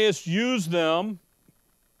thou mayest use them,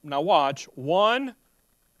 now watch, 1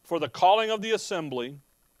 for the calling of the assembly,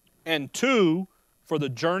 and 2 for the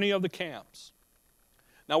journey of the camps.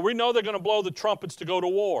 Now we know they're going to blow the trumpets to go to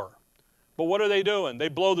war. But what are they doing? They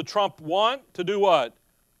blow the trump, 1, to do what?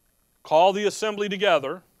 Call the assembly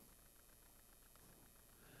together.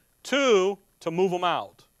 2, to move them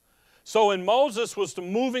out. So when Moses was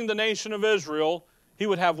moving the nation of Israel, he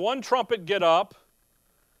would have 1 trumpet get up.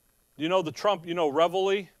 You know the trump,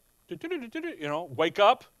 reveille, wake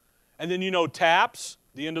up. And then taps,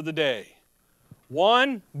 the end of the day.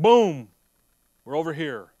 1, boom, we're over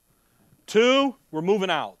here. 2, we're moving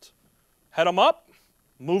out. Head them up,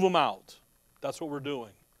 move them out. That's what we're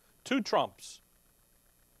doing. 2 trumps.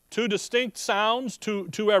 2 distinct sounds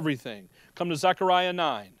to everything. Come to Zechariah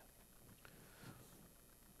 9.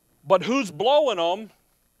 But who's blowing them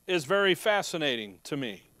is very fascinating to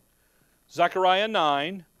me. Zechariah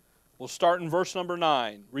 9, we'll start in verse number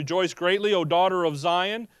 9. Rejoice greatly, O daughter of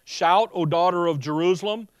Zion. Shout, O daughter of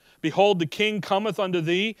Jerusalem. Behold, the king cometh unto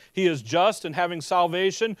thee. He is just and having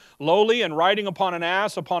salvation, lowly and riding upon an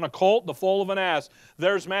ass, upon a colt, the foal of an ass.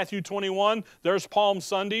 There's Matthew 21. There's Palm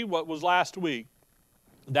Sunday, what was last week.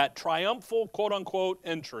 That triumphal, quote-unquote,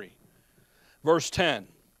 entry. Verse 10.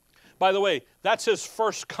 By the way, that's his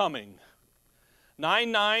first coming.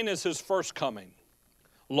 9:9 is his first coming.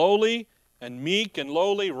 Lowly and meek and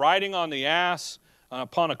lowly, riding on the ass,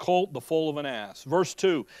 upon a colt, the foal of an ass. Verse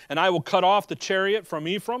 2. And I will cut off the chariot from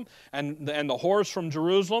Ephraim, and the horse from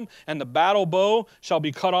Jerusalem, and the battle bow shall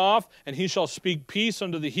be cut off, and he shall speak peace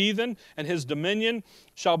unto the heathen, and his dominion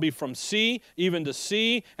shall be from sea, even to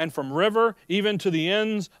sea, and from river, even to the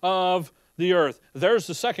ends of the earth. There's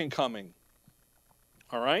the second coming.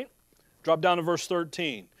 All right? Drop down to verse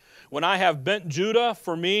 13. When I have bent Judah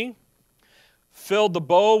for me, filled the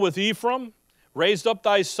bow with Ephraim, raised up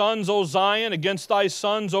thy sons, O Zion, against thy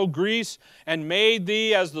sons, O Greece, and made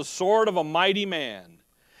thee as the sword of a mighty man.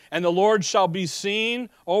 And the Lord shall be seen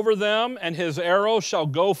over them, and his arrow shall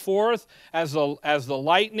go forth as the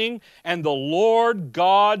lightning, and the Lord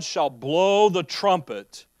God shall blow the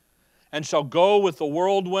trumpet, and shall go with the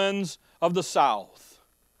whirlwinds of the south.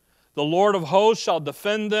 The Lord of hosts shall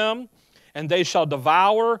defend them, and they shall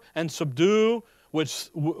devour and subdue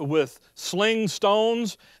with sling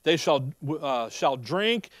stones. They shall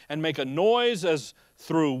drink and make a noise as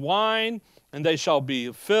through wine, and they shall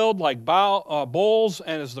be filled like bowls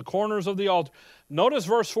and as the corners of the altar. Notice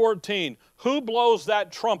verse 14. Who blows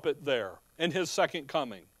that trumpet there in his second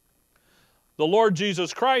coming? The Lord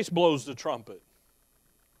Jesus Christ blows the trumpet.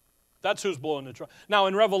 That's who's blowing the trumpet. Now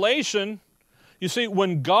in Revelation, you see,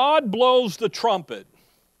 when God blows the trumpet,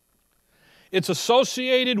 it's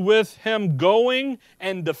associated with him going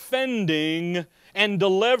and defending and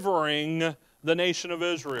delivering the nation of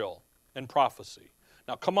Israel in prophecy.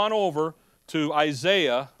 Now come on over to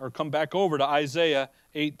Isaiah, or come back over to Isaiah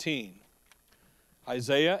 18.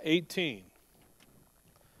 Isaiah 18.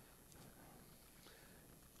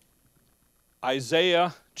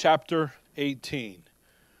 Isaiah chapter 18.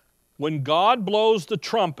 When God blows the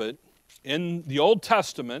trumpet in the Old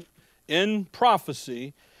Testament, in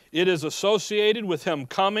prophecy, it is associated with him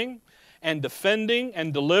coming and defending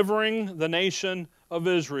and delivering the nation of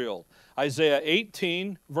Israel. Isaiah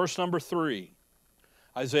 18, verse number 3.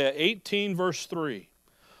 Isaiah 18, verse 3.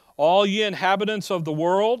 All ye inhabitants of the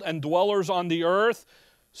world and dwellers on the earth,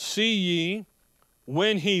 see ye,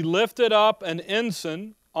 when he lifted up an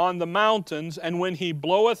ensign on the mountains, and when he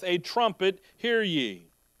bloweth a trumpet, hear ye.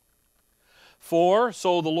 For,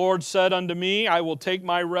 so the Lord said unto me, I will take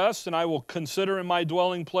my rest, and I will consider in my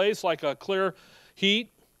dwelling place like a clear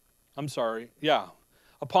heat,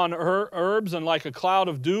 upon herbs, and like a cloud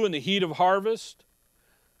of dew in the heat of harvest.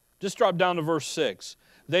 Just drop down to verse 6.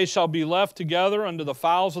 They shall be left together unto the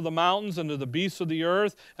fowls of the mountains and to the beasts of the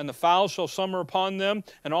earth, and the fowls shall summer upon them,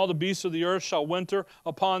 and all the beasts of the earth shall winter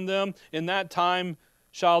upon them. In that time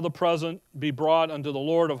shall the present be brought unto the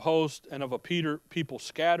Lord of hosts, and of a people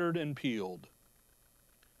scattered and peeled.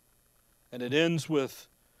 And it ends with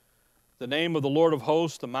the name of the Lord of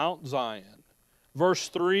hosts, the Mount Zion. Verse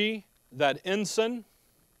 3, that ensign.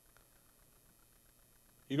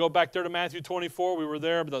 You go back there to Matthew 24, we were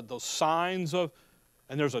there, but those signs of,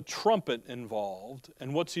 and there's a trumpet involved.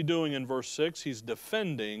 And what's he doing in verse 6? He's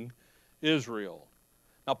defending Israel.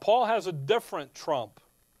 Now, Paul has a different trump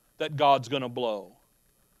that God's going to blow.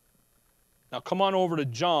 Now, come on over to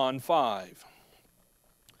John 5.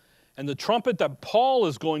 And the trumpet that Paul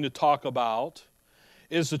is going to talk about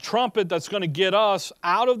is the trumpet that's going to get us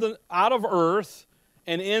out of earth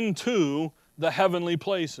and into the heavenly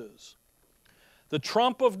places. The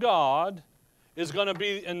trump of God is going to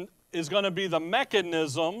be the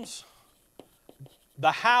mechanisms,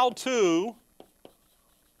 the how-to,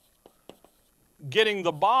 getting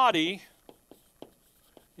the body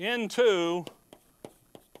into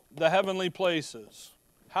the heavenly places.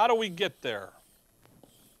 How do we get there?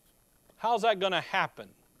 How's that going to happen?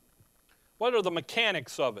 What are the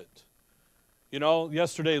mechanics of it? You know,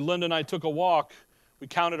 yesterday Linda and I took a walk. We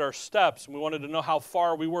counted our steps, and we wanted to know how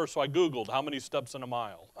far we were, so I Googled how many steps in a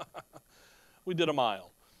mile. We did a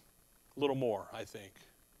mile. A little more, I think.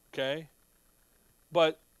 Okay?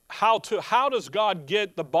 But how does God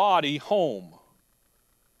get the body home?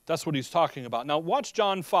 That's what he's talking about. Now watch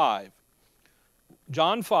John 5.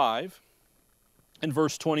 John 5 and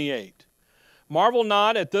verse 28. Marvel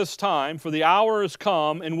not at this time, for the hour is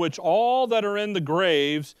come in which all that are in the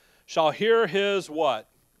graves shall hear his what?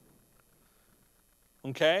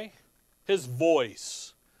 Okay? His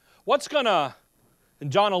voice. What's gonna, in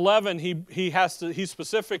John 11, he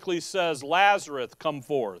specifically says, Lazarus, come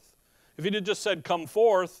forth. If he'd have just said, come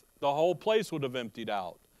forth, the whole place would have emptied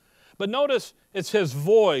out. But notice, it's his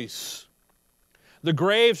voice. The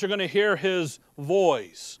graves are going to hear his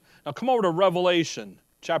voice. Now come over to Revelation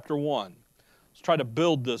chapter 1. Let's try to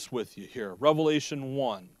build this with you here. Revelation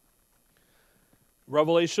 1.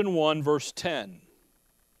 Revelation 1, verse 10.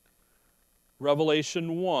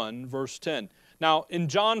 Revelation 1, verse 10. Now, in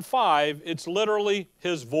John 5, it's literally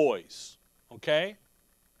his voice. Okay?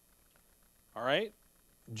 All right?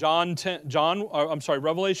 Revelation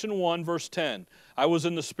 1, verse 10. I was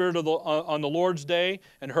in the Spirit on the Lord's day,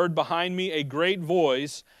 and heard behind me a great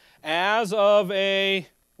voice, as of a,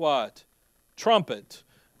 what? Trumpet.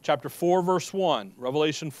 Chapter 4, verse 1.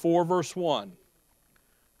 Revelation 4, verse 1.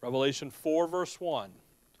 Revelation 4, verse 1.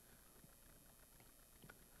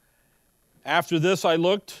 After this I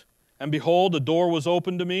looked, and behold, a door was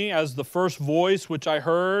opened to me, as the first voice which I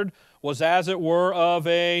heard was as it were of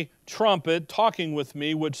a trumpet talking with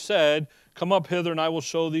me, which said, Come up hither, and I will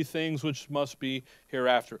show thee things which must be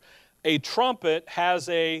hereafter. A trumpet has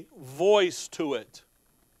a voice to it.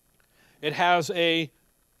 It has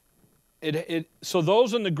so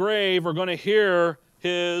those in the grave are going to hear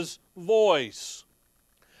his voice.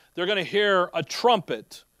 They're going to hear a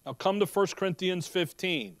trumpet. Now come to 1 Corinthians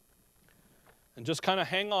 15. And just kind of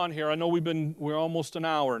hang on here. I know we're almost an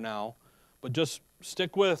hour now, but just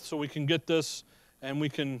stick with so we can get this and we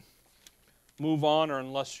can move on, or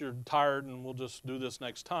unless you're tired and we'll just do this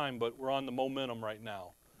next time, but we're on the momentum right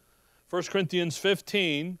now. 1 Corinthians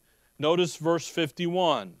 15, notice verse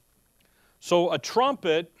 51. So a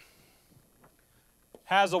trumpet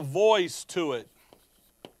has a voice to it.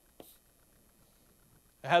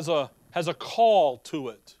 It has a call to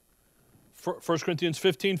it. 1 Corinthians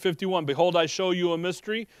 15, 51. Behold, I show you a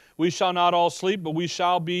mystery. We shall not all sleep, but we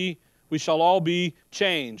shall all be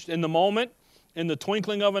changed. In the moment, in the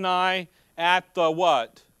twinkling of an eye, at the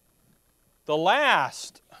what? The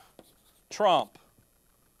last trump.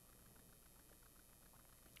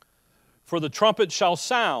 For the trumpet shall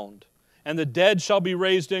sound, and the dead shall be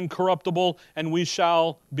raised incorruptible, and we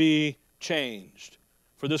shall be changed.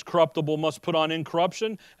 For this corruptible must put on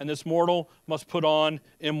incorruption, and this mortal must put on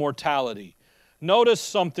immortality. Notice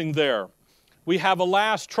something there. We have a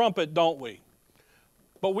last trumpet, don't we?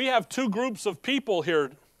 But we have two groups of people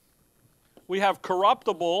here. We have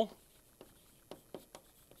corruptible,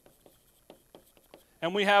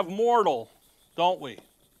 and we have mortal, don't we?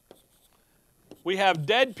 We have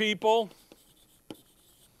dead people,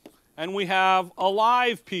 and we have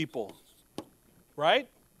alive people, right?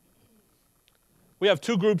 We have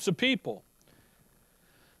two groups of people.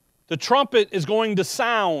 The trumpet is going to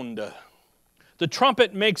sound. The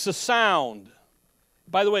trumpet makes a sound.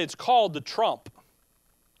 By the way, it's called the trump.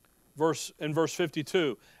 In verse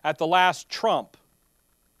 52, at the last trump.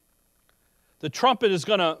 The trumpet is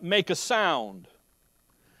going to make a sound.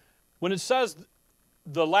 When it says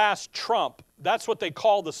the last trump, that's what they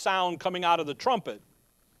call the sound coming out of the trumpet,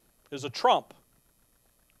 is a trump.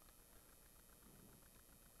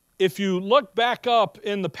 If you look back up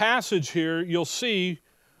in the passage here, you'll see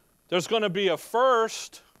there's going to be a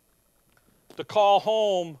first to call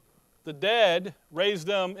home the dead, raise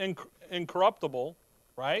them incorruptible,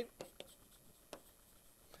 right?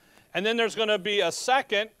 And then there's going to be a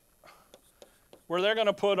second where they're going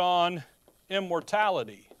to put on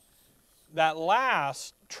immortality. That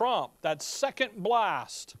last trump, that second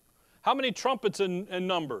blast. How many trumpets in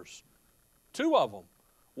Numbers? Two of them.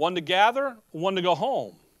 One to gather, one to go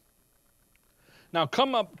home. Now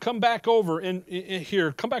come back over in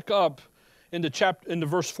here. Come back up into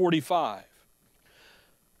verse 45.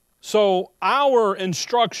 So our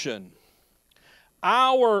instruction,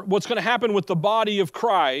 what's going to happen with the body of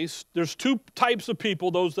Christ, there's two types of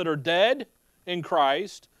people, those that are dead in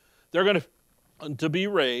Christ, they're going to be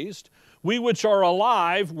raised. We which are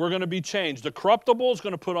alive, we're going to be changed. The corruptible is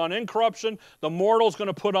going to put on incorruption, the mortal is going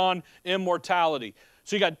to put on immortality.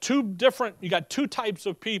 So you got two types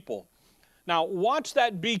of people. Now watch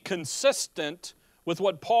that be consistent with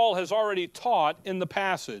what Paul has already taught in the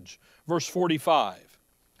passage, verse 45.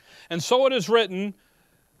 And so it is written,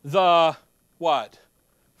 the what?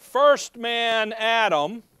 First man,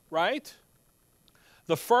 Adam, right?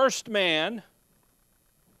 The first man,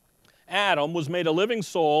 Adam, was made a living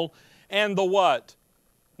soul, and the what?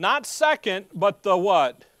 Not second, but the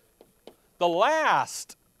what? The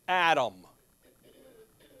last Adam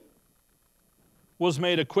was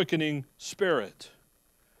made a quickening spirit.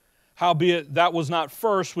 Howbeit that was not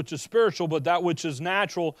first, which is spiritual, but that which is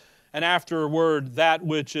natural, and afterward that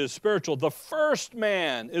which is spiritual. The first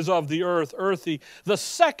man is of the earth, earthy. The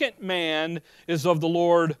second man is of the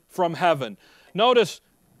Lord from heaven. Notice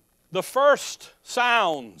the first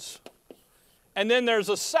sounds, and then there's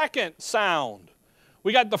a second sound.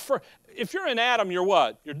 We got the first. If you're in Adam, you're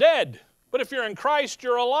what? You're dead. But if you're in Christ,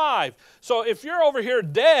 you're alive. So if you're over here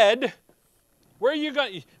dead, where are you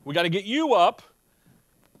going? We got to get you up.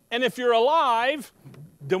 And if you're alive,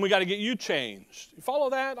 then we got to get you changed. You follow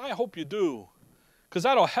that? I hope you do, because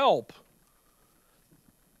that'll help.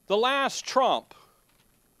 The last trump.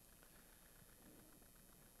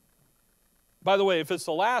 By the way, if it's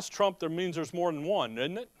the last trump, that means there's more than one,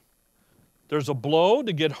 isn't it? There's a blow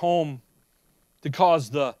to get home, to cause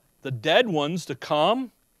the dead ones to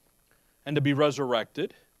come and to be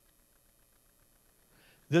resurrected.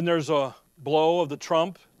 Then there's a blow of the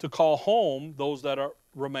trump to call home those that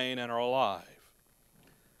remain and are alive.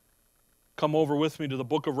 Come over with me to the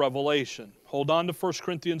book of Revelation. Hold on to 1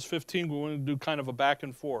 Corinthians 15. We want to do kind of a back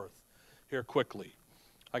and forth here quickly.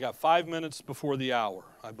 I got 5 minutes before the hour,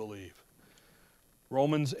 I believe.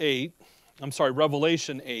 Revelation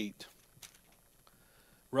 8.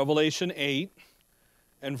 Revelation 8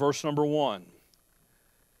 and verse number 1.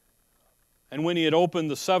 And when he had opened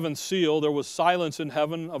the seventh seal, there was silence in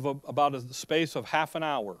heaven of about a space of half an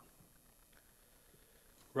hour.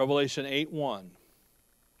 Revelation 8:1.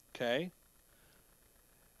 Okay?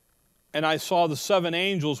 And I saw the seven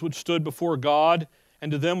angels which stood before God,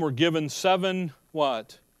 and to them were given seven,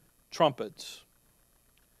 what? Trumpets.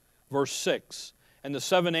 Verse 6. And the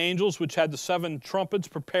seven angels which had the seven trumpets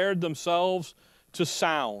prepared themselves to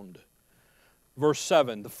sound. Verse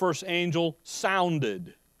 7. The first angel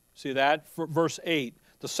sounded. See that? Verse 8.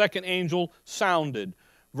 The second angel sounded.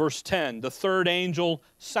 Verse 10. The third angel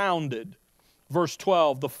sounded. Verse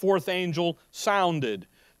 12. The fourth angel sounded.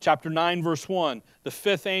 Chapter 9, verse 1. The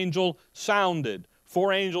fifth angel sounded.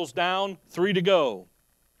 4 angels down, 3 to go.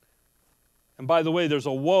 And by the way, there's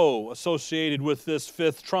a woe associated with this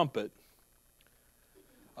fifth trumpet.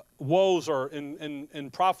 Woes are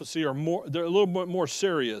in prophecy are more, they're a little bit more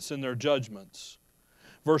serious in their judgments.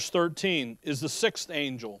 Verse 13 is the sixth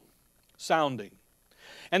angel sounding.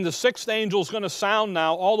 And the sixth angel is going to sound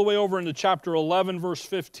now all the way over into chapter 11, verse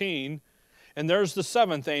 15. And there's the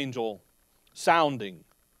seventh angel sounding.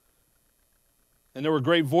 And there were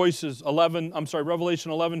great voices,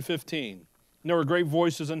 Revelation 11:15. And there were great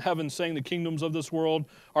voices in heaven saying, the kingdoms of this world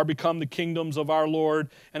are become the kingdoms of our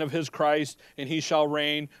Lord and of his Christ, and he shall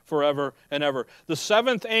reign forever and ever. The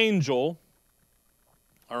seventh angel,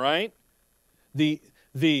 all right, the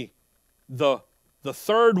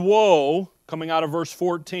third woe, coming out of verse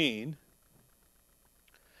 14,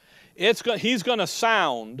 he's going to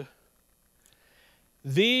sound.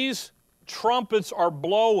 These trumpets are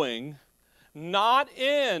blowing not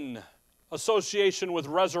in association with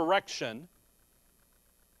resurrection,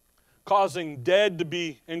 causing dead to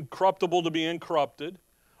be incorruptible to be incorrupted,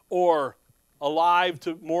 or alive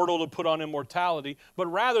to mortal to put on immortality, but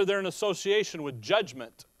rather they're in association with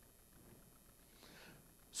judgment.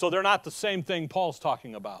 So they're not the same thing Paul's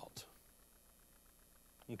talking about.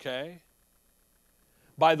 Okay?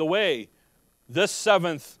 By the way, this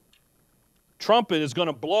seventh trumpet is going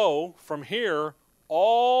to blow from here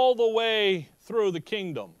all the way through the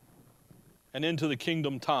kingdom and into the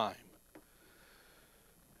kingdom time.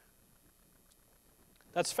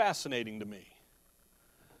 That's fascinating to me.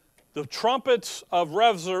 The trumpets of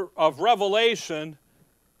Revelation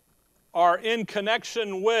are in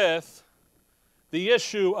connection with the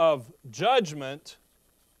issue of judgment,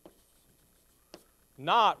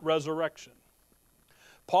 not resurrection.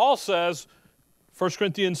 Paul says, 1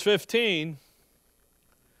 Corinthians 15,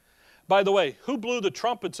 by the way, who blew the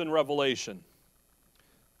trumpets in Revelation?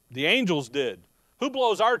 The angels did. Who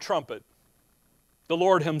blows our trumpet? The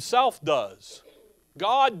Lord himself does.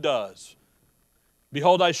 God does.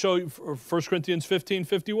 Behold, I show you, 1 Corinthians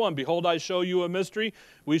 15:51, behold, I show you a mystery.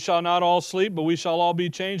 We shall not all sleep, but we shall all be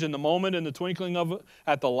changed in the moment, in the twinkling of,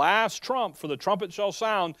 at the last trump, for the trumpet shall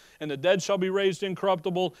sound, and the dead shall be raised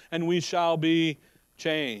incorruptible, and we shall be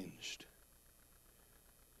changed.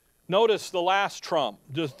 Notice the last trump,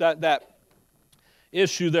 just that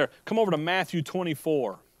issue there. Come over to Matthew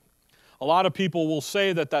 24. A lot of people will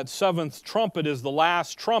say that seventh trumpet is the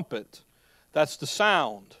last trumpet. That's the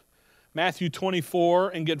sound. Matthew 24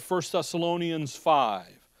 and get 1 Thessalonians 5.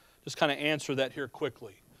 Just kind of answer that here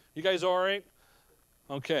quickly. You guys all right?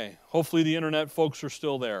 Okay. Hopefully the internet folks are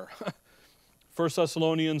still there. 1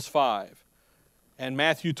 Thessalonians 5 and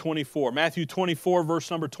Matthew 24. Matthew 24,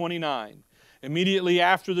 verse number 29. Immediately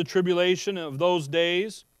after the tribulation of those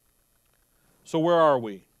days. So where are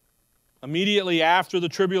we? Immediately after the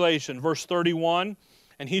tribulation, verse 31.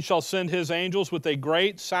 And he shall send his angels with a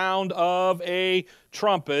great sound of a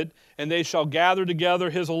trumpet, and they shall gather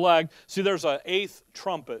together his elect. See, there's an eighth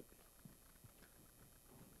trumpet.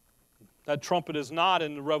 That trumpet is not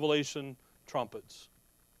in the Revelation trumpets.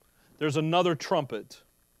 There's another trumpet.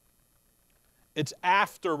 It's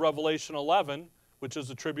after Revelation 11, which is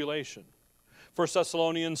the tribulation. 1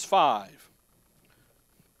 Thessalonians 5,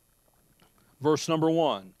 verse number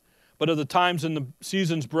 1. But of the times and the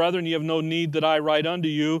seasons, brethren, ye have no need that I write unto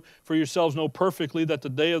you, for yourselves know perfectly that the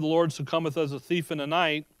day of the Lord so cometh as a thief in the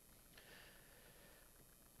night.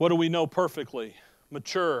 What do we know perfectly?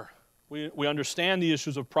 Mature. We understand the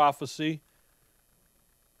issues of prophecy,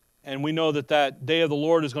 and we know that day of the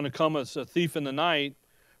Lord is going to come as a thief in the night.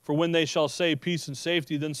 For when they shall say peace and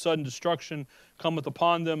safety, then sudden destruction cometh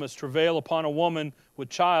upon them as travail upon a woman with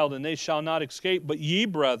child, and they shall not escape. But ye,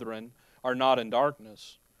 brethren, are not in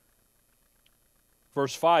darkness.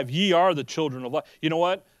 Verse 5, ye are the children of light. You know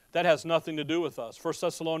what? That has nothing to do with us. 1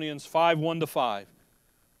 Thessalonians 5, 1-5.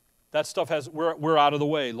 That stuff we're out of the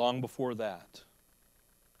way long before that.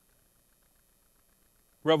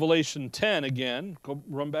 Revelation 10 again, go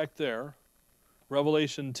run back there.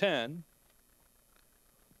 Revelation 10.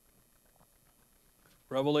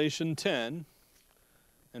 Revelation 10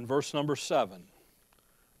 and verse number 7.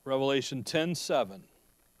 Revelation 10:7.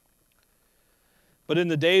 But in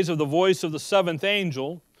the days of the voice of the seventh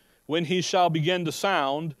angel, when he shall begin to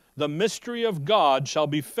sound, the mystery of God shall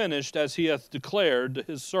be finished as he hath declared to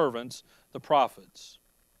his servants, the prophets.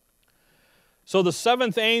 So the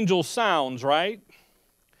seventh angel sounds, right?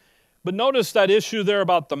 But notice that issue there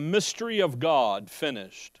about the mystery of God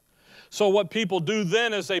finished. So what people do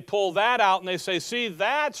then is they pull that out and they say, see,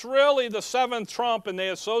 that's really the seventh trump, and they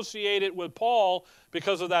associate it with Paul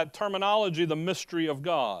because of that terminology, the mystery of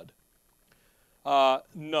God.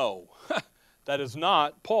 No, that is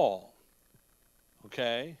not Paul.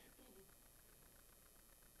 Okay?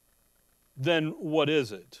 Then what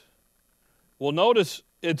is it? Well, notice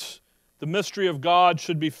it's the mystery of God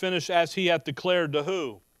should be finished as he hath declared to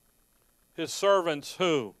who? His servants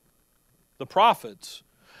who? The prophets.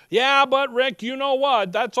 Yeah, but Rick, you know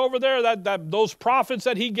what? That's over there, those prophets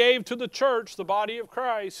that he gave to the church, the body of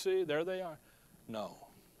Christ. See, there they are. No.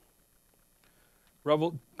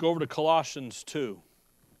 Go over to Colossians 2.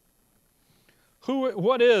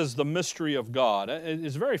 What is the mystery of God?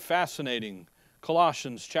 It's very fascinating.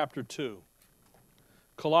 Colossians chapter 2.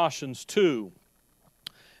 Colossians 2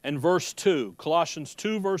 and verse 2. Colossians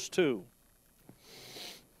 2 verse 2.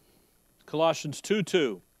 Colossians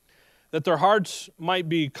 2:2. That their hearts might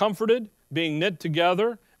be comforted, being knit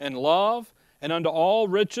together in love, and unto all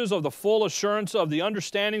riches of the full assurance of the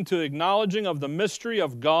understanding to acknowledging of the mystery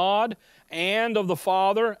of God and of the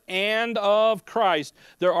Father and of Christ.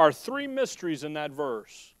 There are three mysteries in that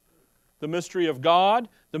verse. The mystery of God,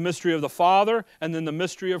 the mystery of the Father, and then the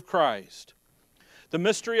mystery of Christ. The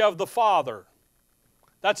mystery of the Father.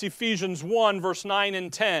 That's Ephesians 1, verse 9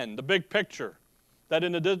 and 10, the big picture. That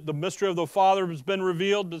in the mystery of the Father has been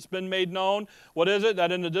revealed, it's been made known. What is it?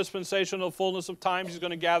 That in the dispensation of the fullness of times, He's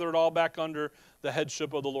going to gather it all back under the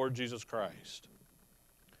headship of the Lord Jesus Christ.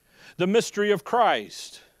 The mystery of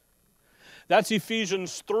Christ. That's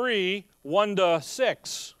Ephesians 3,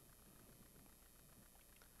 1-6.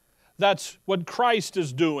 That's what Christ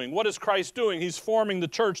is doing. What is Christ doing? He's forming the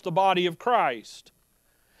church, the body of Christ.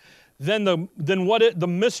 Then the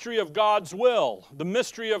mystery of God's will, the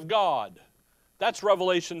mystery of God. That's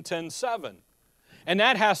Revelation 10:7. And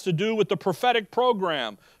that has to do with the prophetic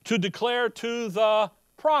program to declare to the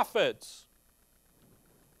prophets.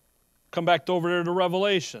 Come back over there to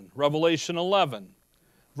Revelation. Revelation 11,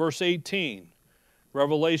 verse 18.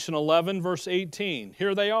 Revelation 11, verse 18.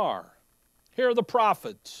 Here they are. Here are the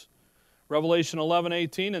prophets. Revelation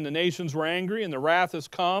 11:18. And the nations were angry, and the wrath is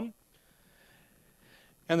come,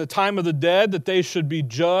 and the time of the dead, that they should be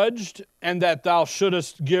judged, and that thou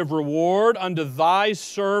shouldest give reward unto thy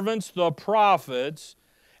servants the prophets,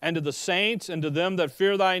 and to the saints, and to them that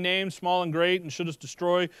fear thy name, small and great, and shouldest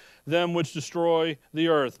destroy them which destroy the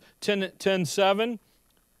earth. 10:7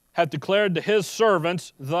 hath declared to his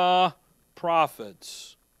servants the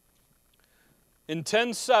prophets. In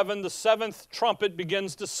 10:7, the seventh trumpet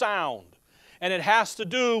begins to sound, and it has to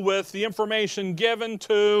do with the information given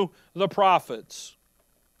to the prophets.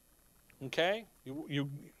 Okay?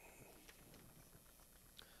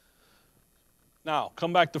 Now,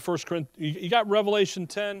 come back to 1 Corinthians. You got Revelation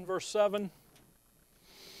 10, verse 7?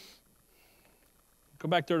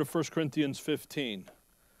 Come back there to 1 Corinthians 15.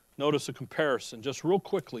 Notice a comparison, just real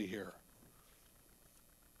quickly here.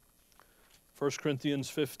 1 Corinthians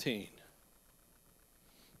 15.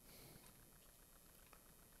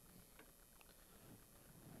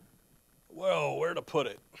 Well, where to put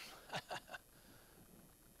it?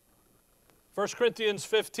 1 Corinthians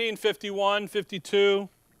 15, 51, 52,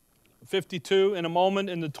 52, in a moment,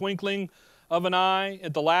 in the twinkling of an eye,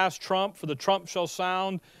 at the last trump, for the trump shall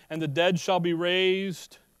sound, and the dead shall be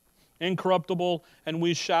raised, incorruptible, and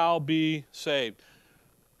we shall be saved.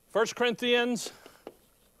 1 Corinthians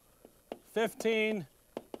 15,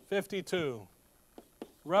 52.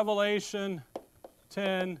 Revelation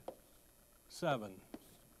 10, 7.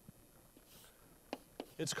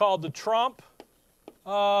 It's called the trump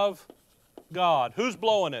of God. Who's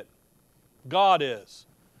blowing it? God is.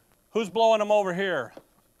 Who's blowing them over here?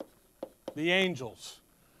 The angels.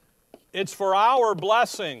 It's for our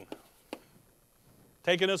blessing.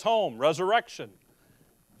 Taking us home. Resurrection.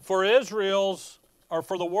 For Israel's, or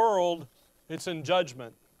for the world, it's in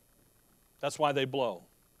judgment. That's why they blow.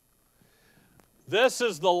 This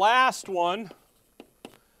is the last one.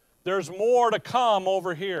 There's more to come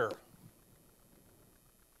over here.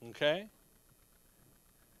 Okay?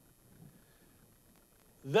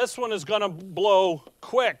 This one is going to blow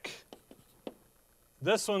quick.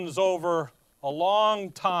 This one's over a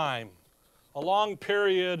long time, a long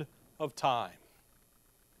period of time.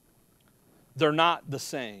 They're not the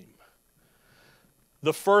same.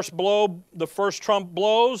 The first trump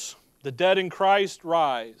blows, the dead in Christ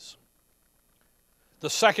rise. The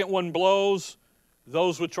second one blows,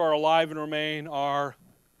 those which are alive and remain are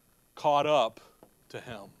caught up to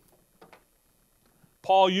him.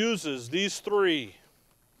 Paul uses these three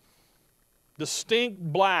distinct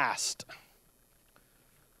blasts.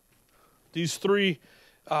 These three,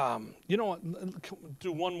 you know what,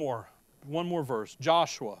 do one more verse.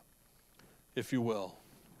 Joshua, if you will.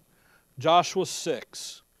 Joshua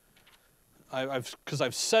 6. Because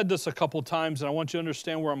I've said this a couple times and I want you to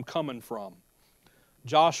understand where I'm coming from.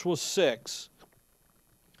 Joshua 6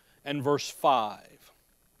 and verse 5.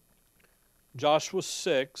 Joshua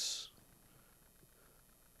 6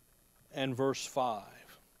 and verse 5.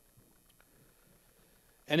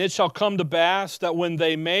 And it shall come to pass that when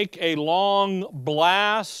they make a long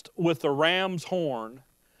blast with the ram's horn,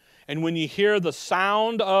 and when ye hear the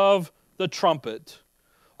sound of the trumpet,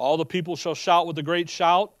 all the people shall shout with a great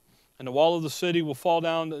shout, and the wall of the city will fall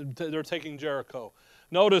down. They're taking Jericho.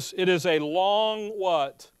 Notice it is a long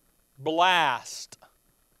what? Blast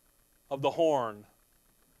of the horn.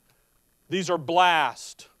 These are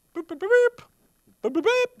blasts. Beep, beep, beep, beep. Beep, beep,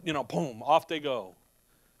 beep. You know, boom, off they go.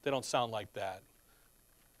 They don't sound like that.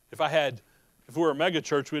 If we were a mega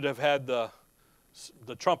church, we'd have had the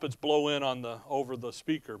trumpets blow in over the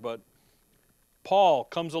speaker. But Paul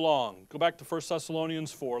comes along. Go back to 1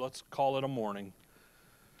 Thessalonians 4. Let's call it a morning.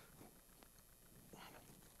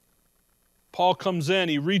 Paul comes in.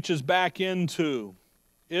 He reaches back into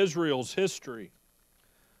Israel's history,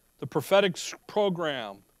 the prophetic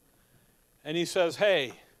program, and he says,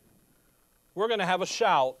 hey, we're going to have a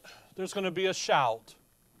shout. There's going to be a shout.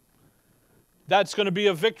 That's going to be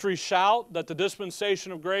a victory shout that the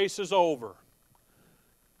dispensation of grace is over.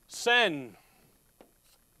 Sin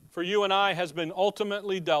for you and I has been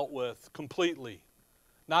ultimately dealt with completely.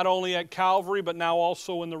 Not only at Calvary, but now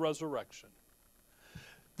also in the resurrection.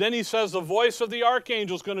 Then he says the voice of the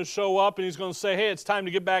archangel is going to show up and he's going to say, hey, it's time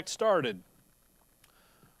to get back started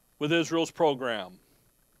with Israel's program.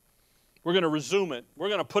 We're going to resume it. We're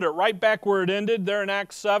going to put it right back where it ended there in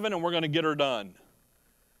Acts 7 and we're going to get her done.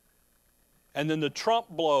 And then the trump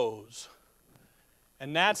blows.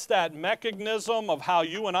 And that's that mechanism of how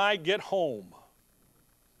you and I get home.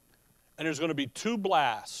 And there's going to be two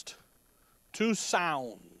blasts, two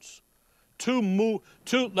sounds,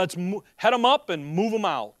 let's head them up and move them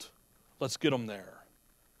out. Let's get them there.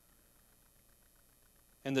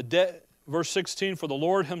 And verse 16, for the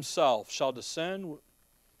Lord himself shall descend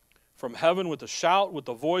from heaven with a shout, with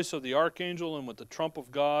the voice of the archangel, and with the trump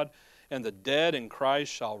of God, and the dead in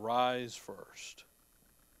Christ shall rise first.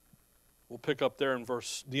 We'll pick up there in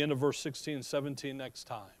the end of verse 16 and 17 next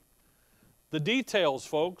time. The details,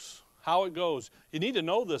 folks, how it goes. You need to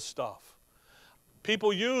know this stuff.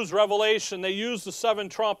 People use Revelation. They use the 7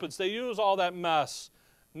 trumpets. They use all that mess.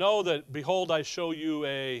 Know that, behold, I show you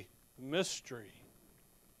a mystery.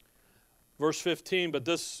 Verse 15, but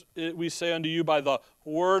this we say unto you by the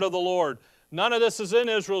word of the Lord. None of this is in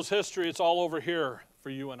Israel's history. It's all over here for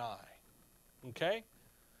you and I. Okay?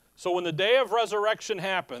 So when the day of resurrection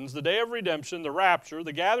happens, the day of redemption, the rapture,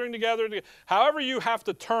 the gathering together, however you have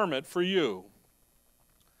to term it for you,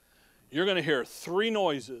 you're going to hear 3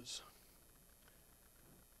 noises.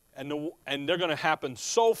 And they're going to happen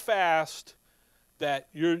so fast that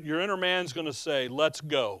your inner man's going to say, let's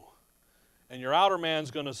go. And your outer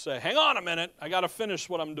man's going to say, hang on a minute, I got to finish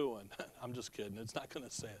what I'm doing. I'm just kidding. It's not going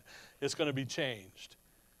to say it. It's going to be changed.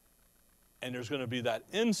 And there's going to be that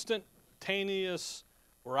instantaneous,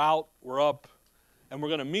 we're out, we're up, and we're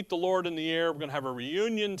going to meet the Lord in the air. We're going to have a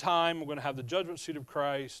reunion time. We're going to have the judgment seat of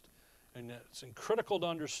Christ. And it's critical to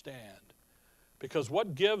understand. Because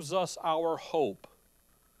what gives us our hope,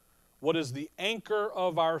 what is the anchor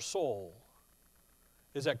of our soul,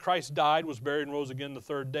 is that Christ died, was buried, and rose again the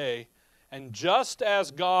 3rd day. And just as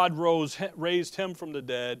God raised him from the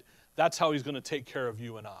dead, that's how he's going to take care of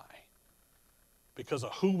you and I. Because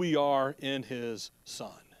of who we are in his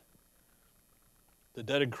Son. The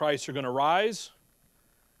dead in Christ are going to rise.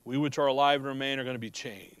 We which are alive and remain are going to be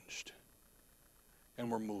changed. And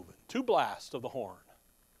we're moving. 2 blasts of the horn.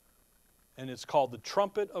 And it's called the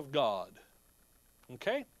trumpet of God.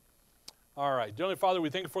 Okay? All right. Dear Heavenly Father, we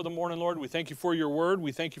thank you for the morning, Lord. We thank you for your word.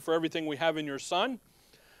 We thank you for everything we have in your Son.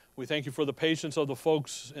 We thank you for the patience of the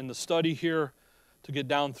folks in the study here to get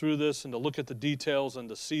down through this and to look at the details and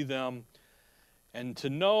to see them and to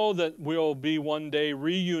know that we'll be one day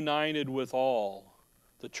reunited with all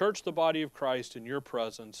the church, the body of Christ, in your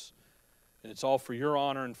presence. And it's all for your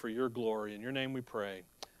honor and for your glory. In your name we pray.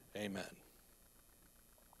 Amen.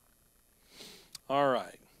 All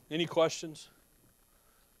right. Any questions?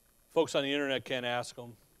 Folks on the internet can't ask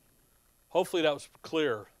them. Hopefully that was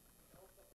clear.